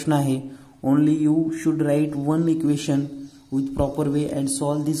हा प्रश्न आहे. Only you should right one equation with proper way and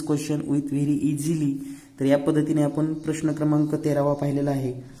solve this question with very easily. तर या पद्धतीने आपण प्रश्न क्रमांक 13 पाहिलेला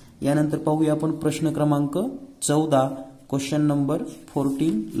आहे. यानंतर पाहूया आपण प्रश्न क्रमांक 14 क्वेश्चन नंबर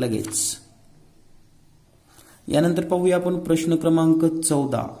 14 लगेच. यानंतर पाहूया आपण प्रश्न क्रमांक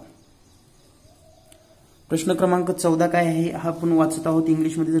 14. प्रश्न क्रमांक 14 काय आहे हा आपण वाचत आहोत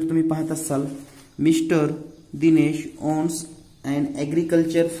इंग्लिशमध्ये. जर तुम्ही पाहत असाल, mister Dinesh ons an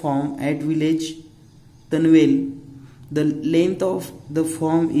agriculture form at village तनवेल. The length of the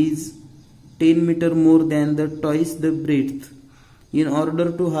form is 10 meter more than the twice the breadth. In order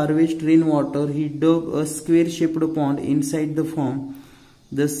to harvest rainwater, he dug a square-shaped pond inside the farm.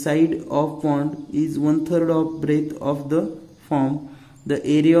 The side of pond is 1/3 of breadth of the farm. The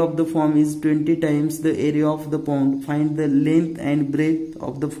area of the farm is 20 times the area of the pond. Find the length and breadth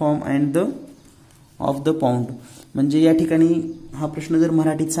of the farm and the of the pond. म्हणजे या ठिकाणी हा प्रश्न जर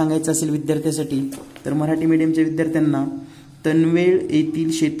मराठीत सांगायचा असेल विद्यार्थ्यांसाठी तर मराठी मीडियमच्या विद्यार्थ्यांना, तनवेल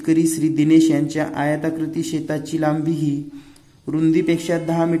येथील शेतकरी श्री दिनेश यांच्या आयताकृती शेताची लांबी ही रुंदीपेक्षा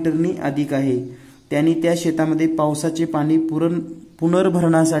 10 मीटरनी अधिक आहे. त्यांनी त्या शेतामध्ये पावसाचे पाणी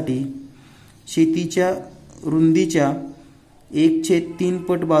पुनर्भरणासाठी शेतीच्या रुंदीच्या 1/3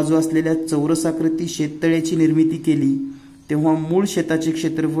 पट बाजू असलेल्या चौरसाकृती शेततळ्याची निर्मिती केली. तेव्हा मूळ शेताचे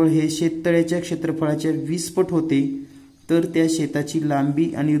क्षेत्रफळ हे शेततळ्याच्या क्षेत्रफळाच्या 20 पट होते. तर त्या शेताची लांबी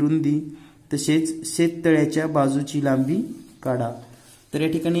आणि रुंदी तसेच शेततळ्याच्या बाजूची लांबी काढा. तर या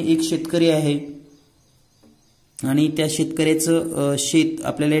ठिकाणी एक शेतकरी आहे आणि त्या शेतकऱ्याचं शेत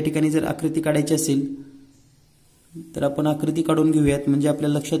आपल्याला या ठिकाणी जर आकृती काढायची असेल तर आपण आकृती काढून घेऊयात म्हणजे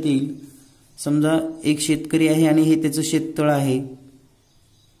आपल्याला लक्षात येईल. समजा एक शेतकरी आहे आणि हे त्याचं शेततळ आहे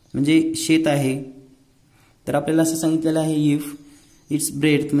म्हणजे शेत आहे. तर आपल्याला असं सांगितलेलं आहे इफ इट्स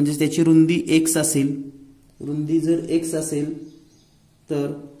ब्रेथ म्हणजे त्याची रुंदी x असेल, रुंदी जर x असेल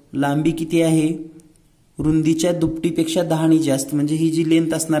तर लांबी किती आहे, रुंदीच्या दुपटीपेक्षा 10 जास्त, म्हणजे ही जी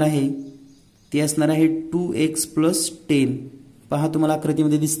लेंथ असणार आहे ती असणार आहे 2x + 10. पहा तुम्हाला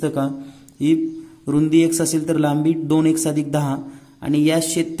आकृतीमध्ये दिसतं का, इफ रुंदी x असेल तर लांबी 2x + 10. आणि या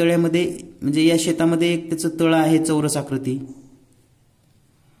शेततळ्यामध्ये म्हणजे या शेतामध्ये एक त्याचं तळ आहे चौरस आकृती,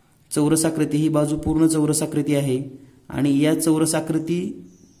 चौरस आकृती, ही बाजू पूर्ण चौरस आकृती आहे. आणि या चौरस आकृती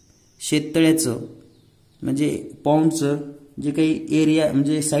शेततळ्याचं म्हणजे पॉन्डचं जे काही एरिया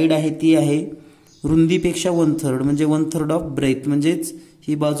म्हणजे साईड आहे ती आहे रुंदीपेक्षा 1/3 म्हणजे 1/3 ऑफ ब्रेथ, म्हणजेच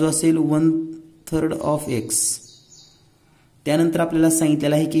ही बाजू असेल 1/3 ऑफ x. त्यानंतर आपल्याला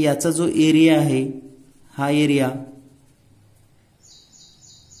सांगितलेलं आहे की याचा जो एरिया आहे हा एरिया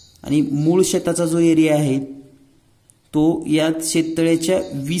आणि मूळ शेताचा जो एरिया आहे तो या शेततळ्याच्या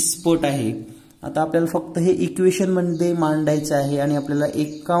 20 पट आहे. आता आपल्याला फक्त हे इक्वेशन मध्ये मांडायचं आहे आणि आपल्याला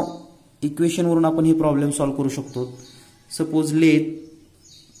एका इक्वेशनवरून आपण हे प्रॉब्लेम सॉल्व्ह करू शकतो. Suppose let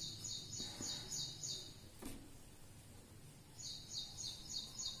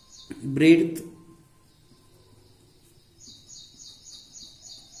breath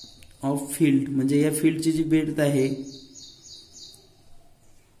of field म्हणजे या फील्डची जी ब्रेथ आहे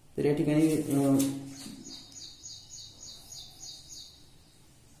तर या ठिकाणी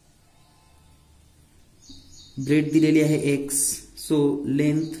ब्रेथ दिलेली आहे x. So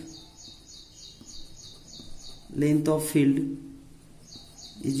length of field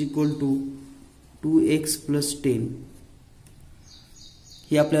is equal to 2x + 10.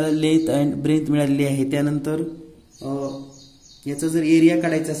 ही आपल्याला लेंथ अँड ब्रेथ मिळालेली आहे. त्यानंतर याचा जर एरिया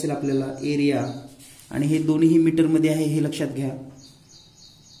काढायचा असेल आपल्याला, एरिया आणि हे दोन्ही मीटरमध्ये आहे हे लक्षात घ्या.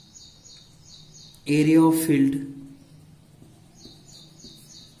 Area of field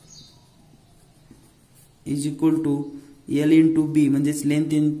is equal to L × B म्हणजेच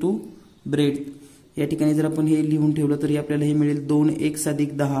लेंथ × ब्रेथ. या ठिकाणी जर आपण हे लिहून ठेवलं तरी आपल्याला हे मिळेल 2x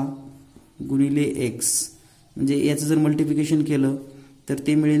 + 10 गुणिले x. म्हणजे याचं जर मल्टिप्लिकेशन केलं तर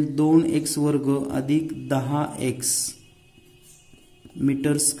ते मिळेल 2x² अधिक 10x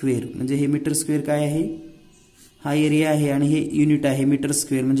मीटर स्क्वेअर. म्हणजे हे मीटर स्क्वेअर काय आहे, हा एरिया आहे आणि हे युनिट आहे मीटर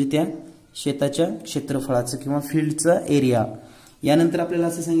स्क्वेअर म्हणजे त्या शेताच्या क्षेत्रफळाचं किंवा फील्डचा एरिया. यानंतर आपल्याला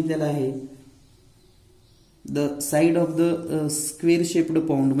असं सांगितलेलं आहे the side of the square shaped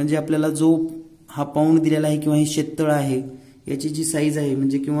pound म्हणजे आपल्याला जो हा पाऊंड दिलेला आहे किंवा हे शेततळ आहे याची जी साईज आहे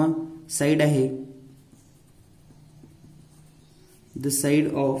म्हणजे किंवा साइड आहे, the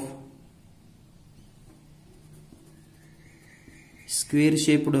side of square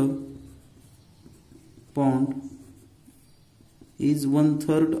shaped pound is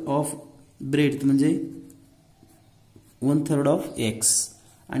 1/3 of breath म्हणजे 1/3 ऑफ x.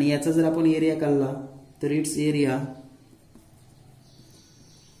 आणि याचा जर आपण एरिया काढला तर it's area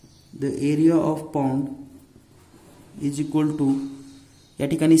the area of pound is equal to, या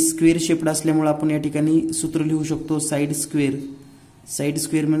ठिकाणी स्क्वेअर शेप्ड असल्यामुळे आपण या ठिकाणी सूत्र लिहू शकतो साइड स्क्वेअर. साइड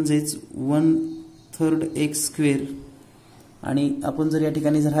स्क्वेअर म्हणजेच 1/3 x². आणि आपण जर या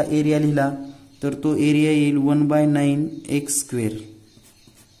ठिकाणी जर हा एरिया लिहिला तर तो एरिया येईल 1/9 x²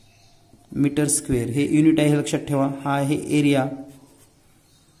 मीटर स्क्वेअर. हे युनिट आहे लक्षात ठेवा, हा आहे एरिया.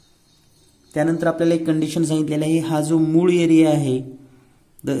 त्यानंतर आपल्याला एक कंडिशन सांगितलेली आहे, हा जो मूळ एरिया आहे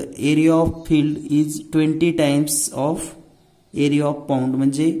the area of field is 20 times of area of pound.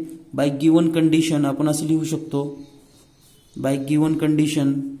 म्हणजे बाय गिवन कंडिशन आपण असं लिहू शकतो, bye given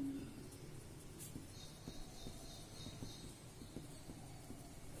condition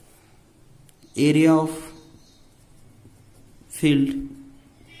area of field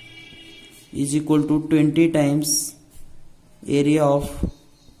is equal to 20 times area of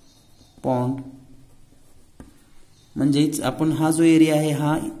pond. म्हणजेच आपण हा जो एरिया आहे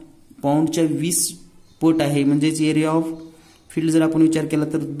हा पॉन्डच्या 20 पट आहे. म्हणजेच एरिया ऑफ फील्ड जर आपण विचार केला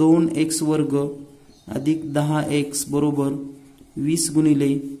तर 2x² अधिक 10x बरोबर 20 गुणिले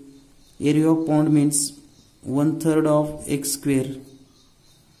area of pond means 1/3 of x².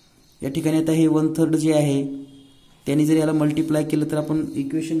 या ठिकाणी आता हे 1/3 जे आहे त्याने जर याला मल्टिप्लाय केलं तर आपण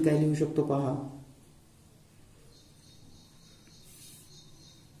इक्वेशन काय लिहू शकतो पहा,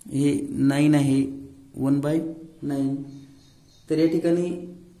 हे 9 आहे 1/9. तर या ठिकाणी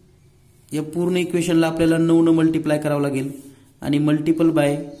या पूर्ण इक्वेशनला आपल्याला 9 ने मल्टिप्लाय करावं लागेल आणि मल्टिपल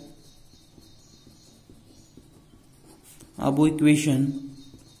बाय अबो इक्वेशन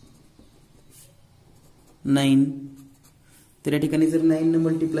 9. तर या ठिकाणी जर 9 ने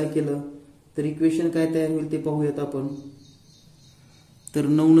मल्टिप्लाय केलं तर इक्वेशन काय तयार होईल ते पाहूयात आपण. तर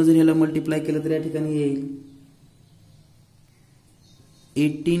 9 जर ह्याला मल्टिप्लाय केलं तर या ठिकाणी येईल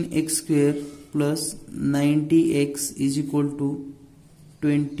 18x² plus 90x is equal to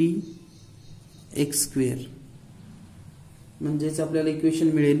 20x². म्हणजेच आपल्याला इक्वेशन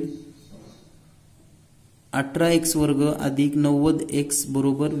मिळेल 18x वर्ग अधिक 90x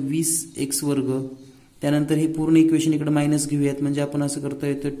बरोबर 20x वर्ग. त्यानंतर हे पूर्ण इक्वेशन इकडे मायनस घेऊयात, म्हणजे आपण असं करता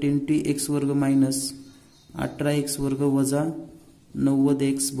येतं 20x वर्ग मायनस 18x वर्ग वजा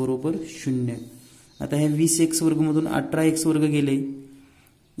 90x बरोबर 0. आता हे 20x वर्ग मधून 18x वर्ग गेले.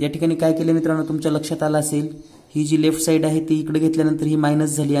 या ठिकाणी काय केले मित्रांनो, तुमच्या लक्षात आलं असेल, ही जी लेफ्ट साइड आहे ती इकडे घेतल्यानंतर ही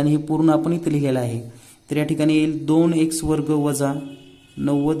मायनस झाली आणि हे पूर्ण आपण इथे लिहिलेलं आहे. तर या ठिकाणी येईल 2x वर्ग वजा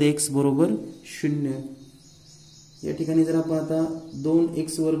 90x बरोबर 0. या ठिकाणी जर आपण आता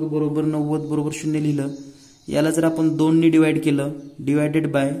 2x वर्ग बरोबर 90 बरोबर 0 लिहिलं, याला जर आपण 2 ने डिवाइड केलं,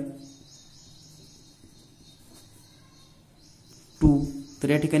 डिवायडेड बाय 2, तर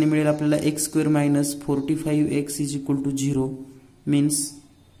या ठिकाणी मिळेल आपल्याला x² minus 45x is equal to 0. Means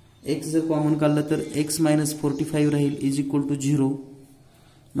x जर कॉमन काढलं तर x मायनस 45 राहील इज इक्वल टू 0.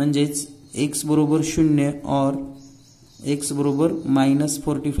 म्हणजेच x बरोबर 0 और x बरोबर minus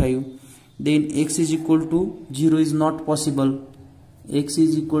 45. Then x is equal to 0 is not possible. x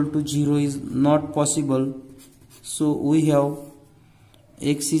is equal to 0 is not possible. So we have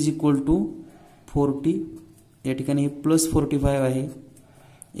x is equal to 40. या ठिकाणी plus 45 आहे.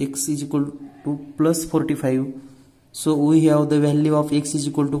 x is equal two plus 45. So we have the value of x is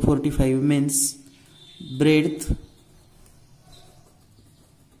equal to 45, means breadth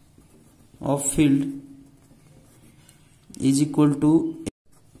of field is equal to,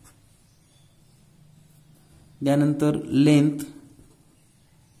 त्यानंतर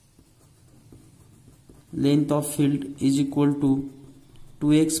length of field is equal to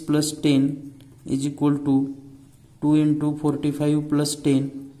 2x plus 10 is equal to 2 into 45 plus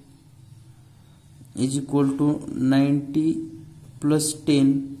 10 is equal to 90 plus 10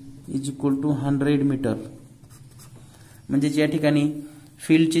 is equal to 100 metre. म्हणजे या ठिकाणी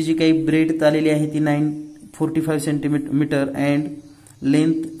फील्डची जी काही bread आलेली आहे ती 45 centimetre and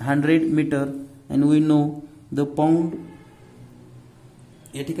length 100 metre. And we know the pound.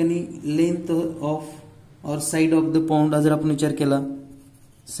 या ठिकाणी length of और साइड ऑफ द पाऊंड जर आपण विचार केला,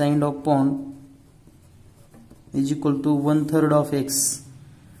 side of pound is equal to 1/3 of x.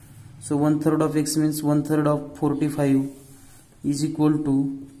 So 1/3 of x means 1/3 of 45 is equal to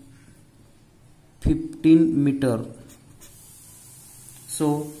 15 meter. So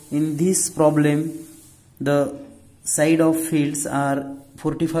in this problem the side of fields are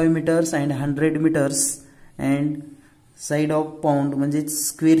 45 meters and 100 meters and side of pond म्हणजे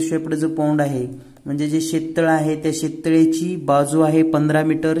square shaped जो pond आहे, म्हणजे जे शेततळ आहे त्या शेततळेची बाजू आहे 15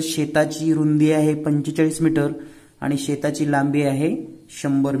 metre, शेताची रुंदी आहे 45 मीटर आणि शेताची लांबी आहे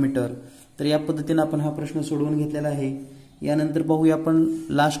 100 मीटर. तर या पद्धतीने आपण हा प्रश्न सोडवून घेतलेला आहे. यानंतर पाहूया आपण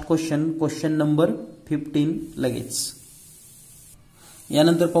लास्ट क्वेश्चन नंबर 15 लगेच.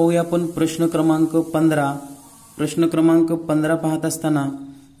 यानंतर पाहूया आपण प्रश्न क्रमांक 15. प्रश्न क्रमांक 15 पाहत असताना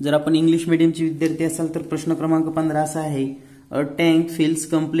जर आपण इंग्लिश मीडियमचे विद्यार्थी असाल तर प्रश्न क्रमांक 15 असा आहे, अ tank fills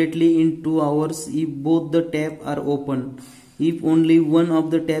completely in 2 hours if both the tap R open. If only one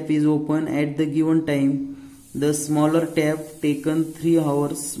of the tap is open at the given time, the smaller tap taken 3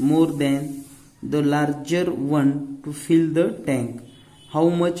 hours more than the larger one to fill the tank. How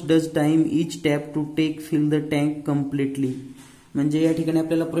much does time each tap to take fill the tank completely? म्हणजे या ठिकाणी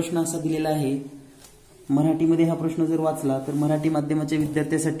आपल्याला प्रश्न असा दिलेला आहे. मराठीमध्ये हा प्रश्न जर वाचला तर मराठी माध्यमाच्या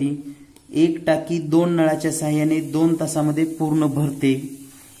विद्यार्थ्यांसाठी एक टाकी 2 नळाच्या सहाय्याने 2 तासामध्ये पूर्ण भरते.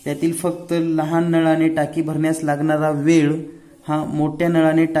 त्यातील फक्त लहान नळाने टाकी भरण्यास लागणारा वेळ हा मोठ्या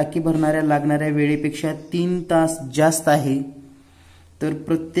नळाने टाकी भरणाऱ्या लागणाऱ्या वेळेपेक्षा 3 तास जास्त आहे. तर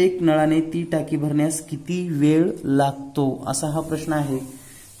प्रत्येक नळाने ती टाकी भरण्यास किती वेळ लागतो, असा हा प्रश्न आहे.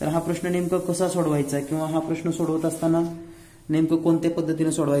 तर हा प्रश्न नेमका कसा सोडवायचा किंवा हा प्रश्न सोडवत असताना नेमकं कोणत्या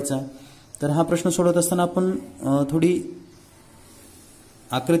पद्धतीने सोडवायचा. तर हा प्रश्न सोडवत असताना आपण थोडी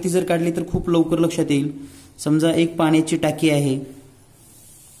आकृती जर काढली तर खूप लवकर लक्षात येईल. समजा एक पाण्याची टाकी आहे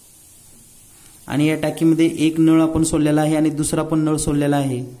आणि या टाकीमध्ये एक नळ आपण सोडलेला आहे आणि दुसरा पण नळ सोडलेला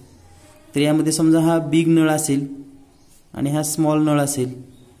आहे. तर यामध्ये समजा हा बिग नळ असेल आणि हा स्मॉल नळ असेल.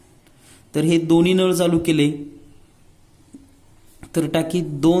 तर हे दोन्ही नळ चालू केले तर टाकी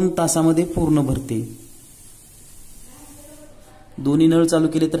 2 तासामध्ये पूर्ण भरते. दोन्ही नळ चालू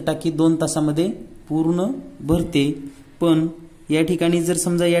केले तर टाकी 2 तासामध्ये पूर्ण भरते. पण या ठिकाणी जर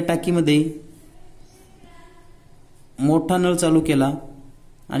समजा या टाकीमध्ये मोठा नळ चालू केला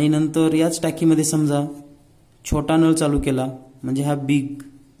आणि नंतर याच टाकीमध्ये समजा छोटा नळ चालू केला, म्हणजे हा बिग,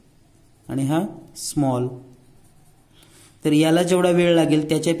 आणि हा स्मॉल. तर याला जेवढा वेळ लागेल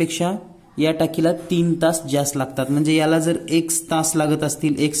त्याच्यापेक्षा या टाकीला 3 तास जास्त लागतात. म्हणजे याला जर x तास लागत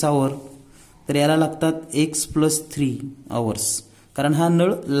असतील, x आवर, तर याला लागतात x + 3 आवर्स, कारण हा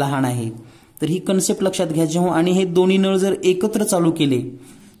नळ लहान आहे. तर ही कन्सेप्ट लक्षात घ्या. जेव्हा आणि हे दोन्ही नळ जर एकत्र चालू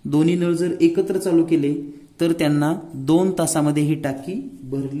केले तर त्यांना 2 तासामध्ये ही टाकी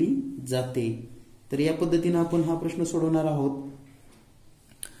भरली जाते. तर या पद्धतीने आपण हा प्रश्न सोडवणार आहोत.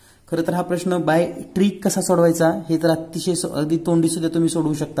 खरं तर हा प्रश्न बाय ट्रिक कसा सोडवायचा हे तर अतिशय अगदी तोंडी सुद्धा तुम्ही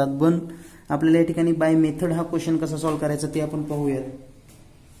सोडवू शकतात, पण आपल्याला या ठिकाणी बाय मेथड हा क्वेश्चन कसा सॉल्व्ह करायचा ते आपण पाहूयात.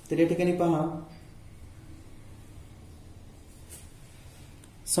 तर या ठिकाणी पहा,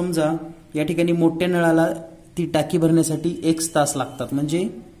 समजा या ठिकाणी मोठ्या नळाला ती टाकी भरण्यासाठी x तास लागतात. म्हणजे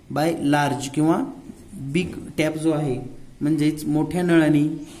बाय लार्ज किंवा बिग टॅप जो आहे, म्हणजेच मोठ्या नळाने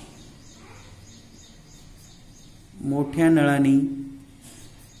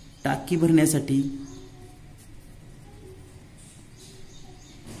टाकी भरण्यासाठी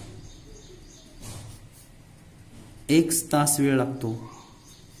x तास वेळ लागतो.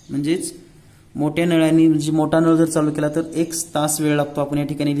 म्हणजेच मोठ्या नळाने, म्हणजे मोठा नळ जर चालू केला तर x तास वेळ लागतो, आपण या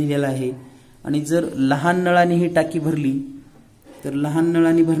ठिकाणी लिहिलेला आहे. आणि जर लहान नळाने ही टाकी भरली तर लहान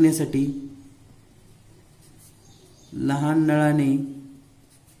नळाने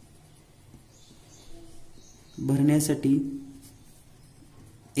भरण्यासाठी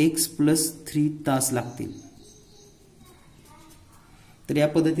x + 3 तास लागतील. तर या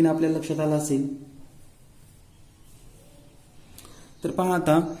पद्धतीने आपल्याला लक्षात आलं असेल. तर पहा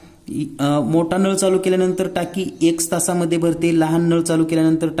आता, मोठा नळ चालू केल्यानंतर टाकी x तासामध्ये भरते, लहान नळ चालू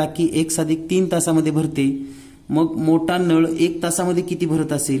केल्यानंतर टाकी x + 3 तासामध्ये भरते. मग मोठा नळ 1 तासामध्ये किती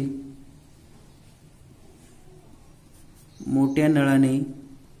भरत असेल? मोठ्या नळाने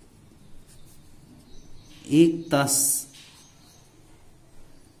 1 तास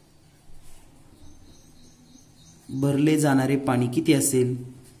भरले जाणारे पाणी किती असेल?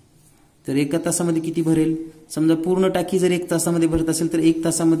 तर 1 तासामध्ये किती भरेल? समजा पूर्ण टाकी जर 1 तासामध्ये भरत असेल तर 1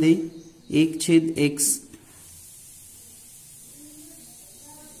 तासामध्ये 1/x,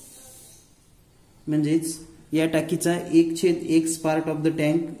 म्हणजेच या टाकीचा 1/x part of the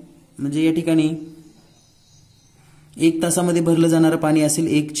tank, म्हणजे या ठिकाणी 1 तासामध्ये भरलं जाणारं पाणी असेल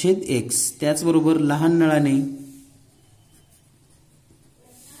 1/x. त्याचबरोबर लहान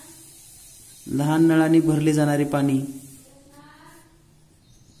नळाने भरले जाणारे पाणी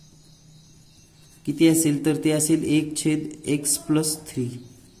किती असेल? तर ते असेल 1/x + 3.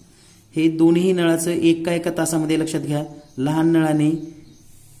 हे दोन्ही नळाचं एका तासामध्ये लक्षात घ्या. लहान नळाने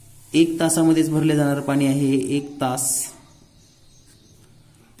 1 तासामध्येच भरले जाणारं पाणी आहे 1 तास.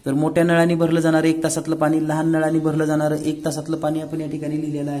 तर मोठ्या नळाने भरलं जाणारं 1 तासातलं पाणी, लहान नळाने भरलं जाणारं 1 तासातलं पाणी आपण या ठिकाणी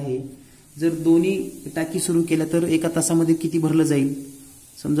लिहिलेलं आहे. जर दोन्ही टाकी सुरू केल्या तर 1 तासामध्ये किती भरलं जाईल?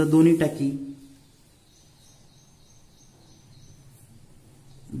 समजा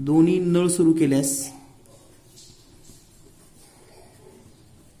दोन्ही नळ सुरू केल्यास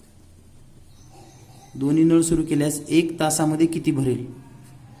दोन्ही नळ सुरू केल्यास 1 तासामध्ये किती भरेल?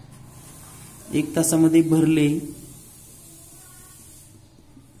 1 तासामध्ये भरले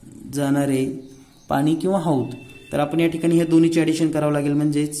जाणारे पाणी किंवा हौद, तर आपण या ठिकाणी ह्या दोन्हीचे ॲडिशन करावं लागेल.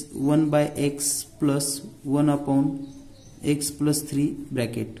 म्हणजेच 1/x + 1/x + 3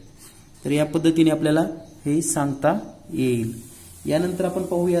 ब्रॅकेट. तर या पद्धतीने आपल्याला हे सांगता येईल. यानंतर आपण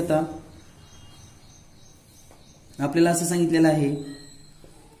पाहूया, आता आपल्याला असं सांगितलेलं आहे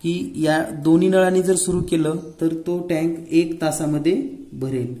की या दोन्ही नळांनी जर सुरू केलं तर तो टँक 1 तासामध्ये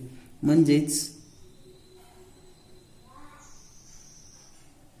भरेल. म्हणजेच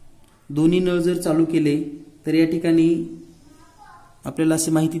दोन्ही नळ जर चालू केले तर या ठिकाणी आपल्याला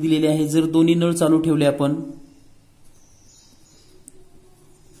अशी माहिती दिलेली आहे, जर दोन्ही नळ चालू ठेवले, आपण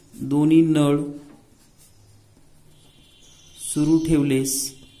दोन्ही नळ सुरू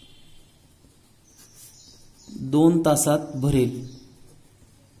ठेवलेस 2 तासात भरेल.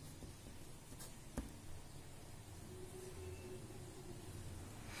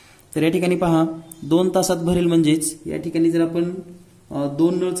 तर या ठिकाणी पहा 2 तासात भरेल, म्हणजेच या ठिकाणी जर आपण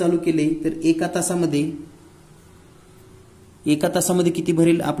 2 नळ चालू केले तर 1 तासामध्ये किती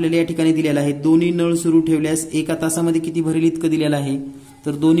भरेल आपल्याला या ठिकाणी दिलेलं आहे. दोन्ही नळ सुरू ठेवल्यास 1 तासामध्ये किती भरेल इतकं दिलेलं आहे.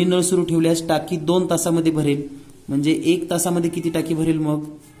 तर दोन्ही नळ सुरू ठेवल्यास टाकी 2 तासामध्ये भरेल. म्हणजे 1 तासामध्ये किती टाकी भरेल? मग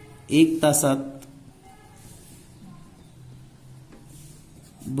 1 तासात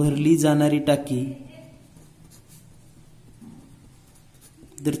भरली जाणारी टाकी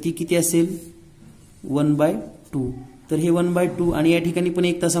तर ती किती असेल? 1/2. तर हे 1/2 आणि या ठिकाणी पण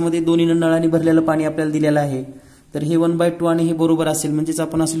 1 तासामध्ये दोन्ही नळांनी भरलेलं पाणी आपल्याला दिलेलं आहे. तर हे 1/2 आणि हे बरोबर असेल. म्हणजेच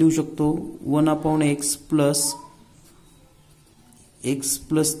आपण असं लिहू शकतो 1/x + x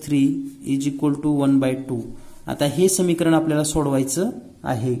plus 3 is equal to 1/2. आता हे समीकरण आपल्याला सोडवायचं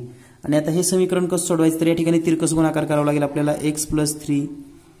आहे. आणि आता हे समीकरण कसं सोडवायचं, तर या ठिकाणी तिरकस गुणाकार करावा लागेल आपल्याला. X plus 3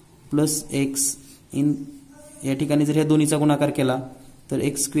 plus x in या ठिकाणी जर ह्या दोन्हीचा गुणाकार केला तर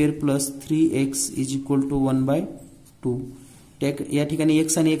x square plus 3x is equal to 1/2. या ठिकाणी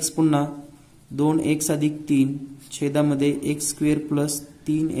एक्स आणि एक्स पुन्हा 2x अधिक 3 छेदामध्ये एक्स स्क्वेअर प्लस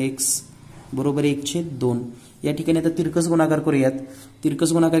 3x बरोबर 1/2. या ठिकाणी आता तिरकस गुणाकार करूयात.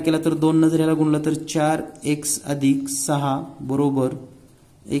 तिरकस गुणाकार केला तर 2 न जर याला गुणलं तर 4x अधिक 6 बरोबर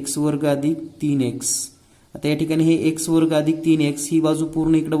x वर्ग अधिक 3x. आता या ठिकाणी हे x वर्ग अधिक 3x ही बाजू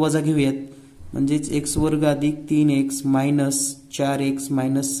पूर्ण इकडे वजा घेऊयात. म्हणजेच x वर्ग अधिक 3x मायनस 4x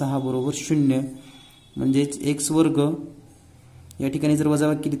मायनस 6 बरोबर 0. म्हणजेच x वर्ग या ठिकाणी जर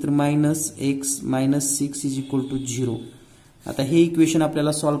वजाबाकी केली तर minus x minus 6 is equal to 0. आता हे इक्वेशन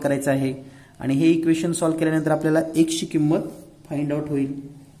आपल्याला सॉल्व करायचं आहे. आणि हे इक्वेशन सॉल्व केल्यानंतर आपल्याला x ची किंमत फाइंड आउट होईल.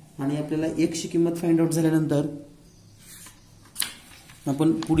 आणि आपल्याला x ची किंमत फाइंड आउट झाल्यानंतर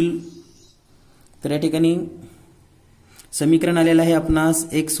आपण पुढील तर या ठिकाणी समीकरण आलेलं आहे आपणास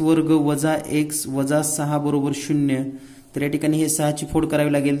x वर्ग वजा x वजा 6 बरोबर 0. तर या ठिकाणी हे 6 ची फोड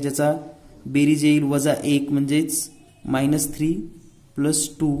करावी लागेल ज्याचा बेरीज येईल वजा 1 म्हणजेच -3 प्लस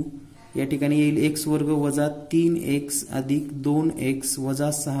 2. या ठिकाणी येईल x वर्ग वजा 3x अधिक 2x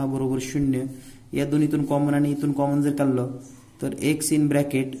वजा 6 बरोबर 0. या दोन्हीतून कॉमन आणि इथून कॉमन जर काढलं तर x in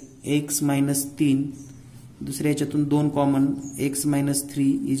bracket x minus 3 दुसऱ्या याच्यातून 2 common x minus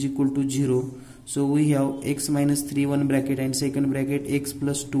 3 is equal to 0. So we have x minus 3 one bracket and second bracket x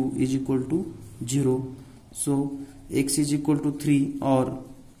plus 2 is equal to 0. So x is equal to 3 or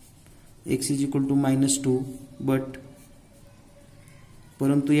x is equal to -2. But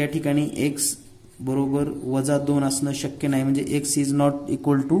परंतु या ठिकाणी x बरोबर वजा 2 असणं शक्य नाही. म्हणजे x is not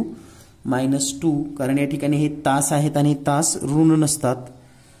equal to -2 कारण या ठिकाणी हे तास आहेत आणि तास ऋण नसतात.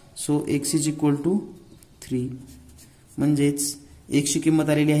 So x is equal to 3. म्हणजेच x ची किंमत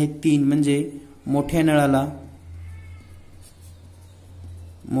आलेली आहे 3. म्हणजे मोठ्या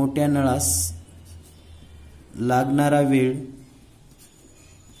नळास लागणारा वेळ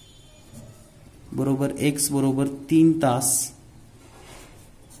बरोबर x बरोबर 3 तास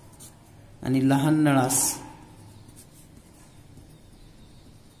आणि लहान नळास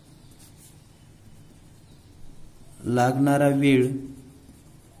लागणारा वेळ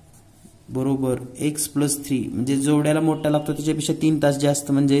बरोबर x प्लस 3 म्हणजे जेवढ्याला मोठा लागतो त्याच्यापेक्षा 3 तास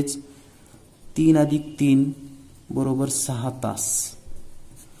जास्त म्हणजेच 3 अधिक 3 बरोबर 6 तास.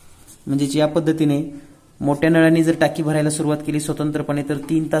 म्हणजे या पद्धतीने मोठ्या नळाने जर टाकी भरायला सुरुवात केली स्वतंत्रपणे तर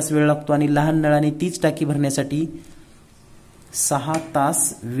 3 तास वेळ लागतो आणि लहान नळाने तीच टाकी भरण्यासाठी 6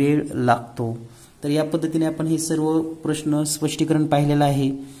 तास वेळ लागतो. तर या पद्धतीने आपण हे सर्व प्रश्न स्पष्टीकरण पाहिलेलं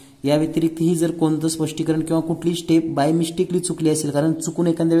आहे. या व्यतिरिक्त ही जर कोणतं स्पष्टीकरण किंवा कुठली स्टेप बाय मिस्टेकली चुकली असेल कारण चुकून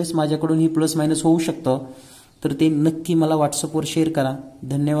एखाद्या वेळेस माझ्याकडून ही प्लस मायनस होऊ शकतं तर ते नक्की मला व्हॉट्सअपवर शेअर करा.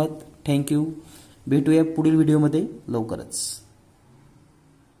 धन्यवाद. थँक्यू. भेटूया पुढील व्हिडिओमध्ये लवकरच.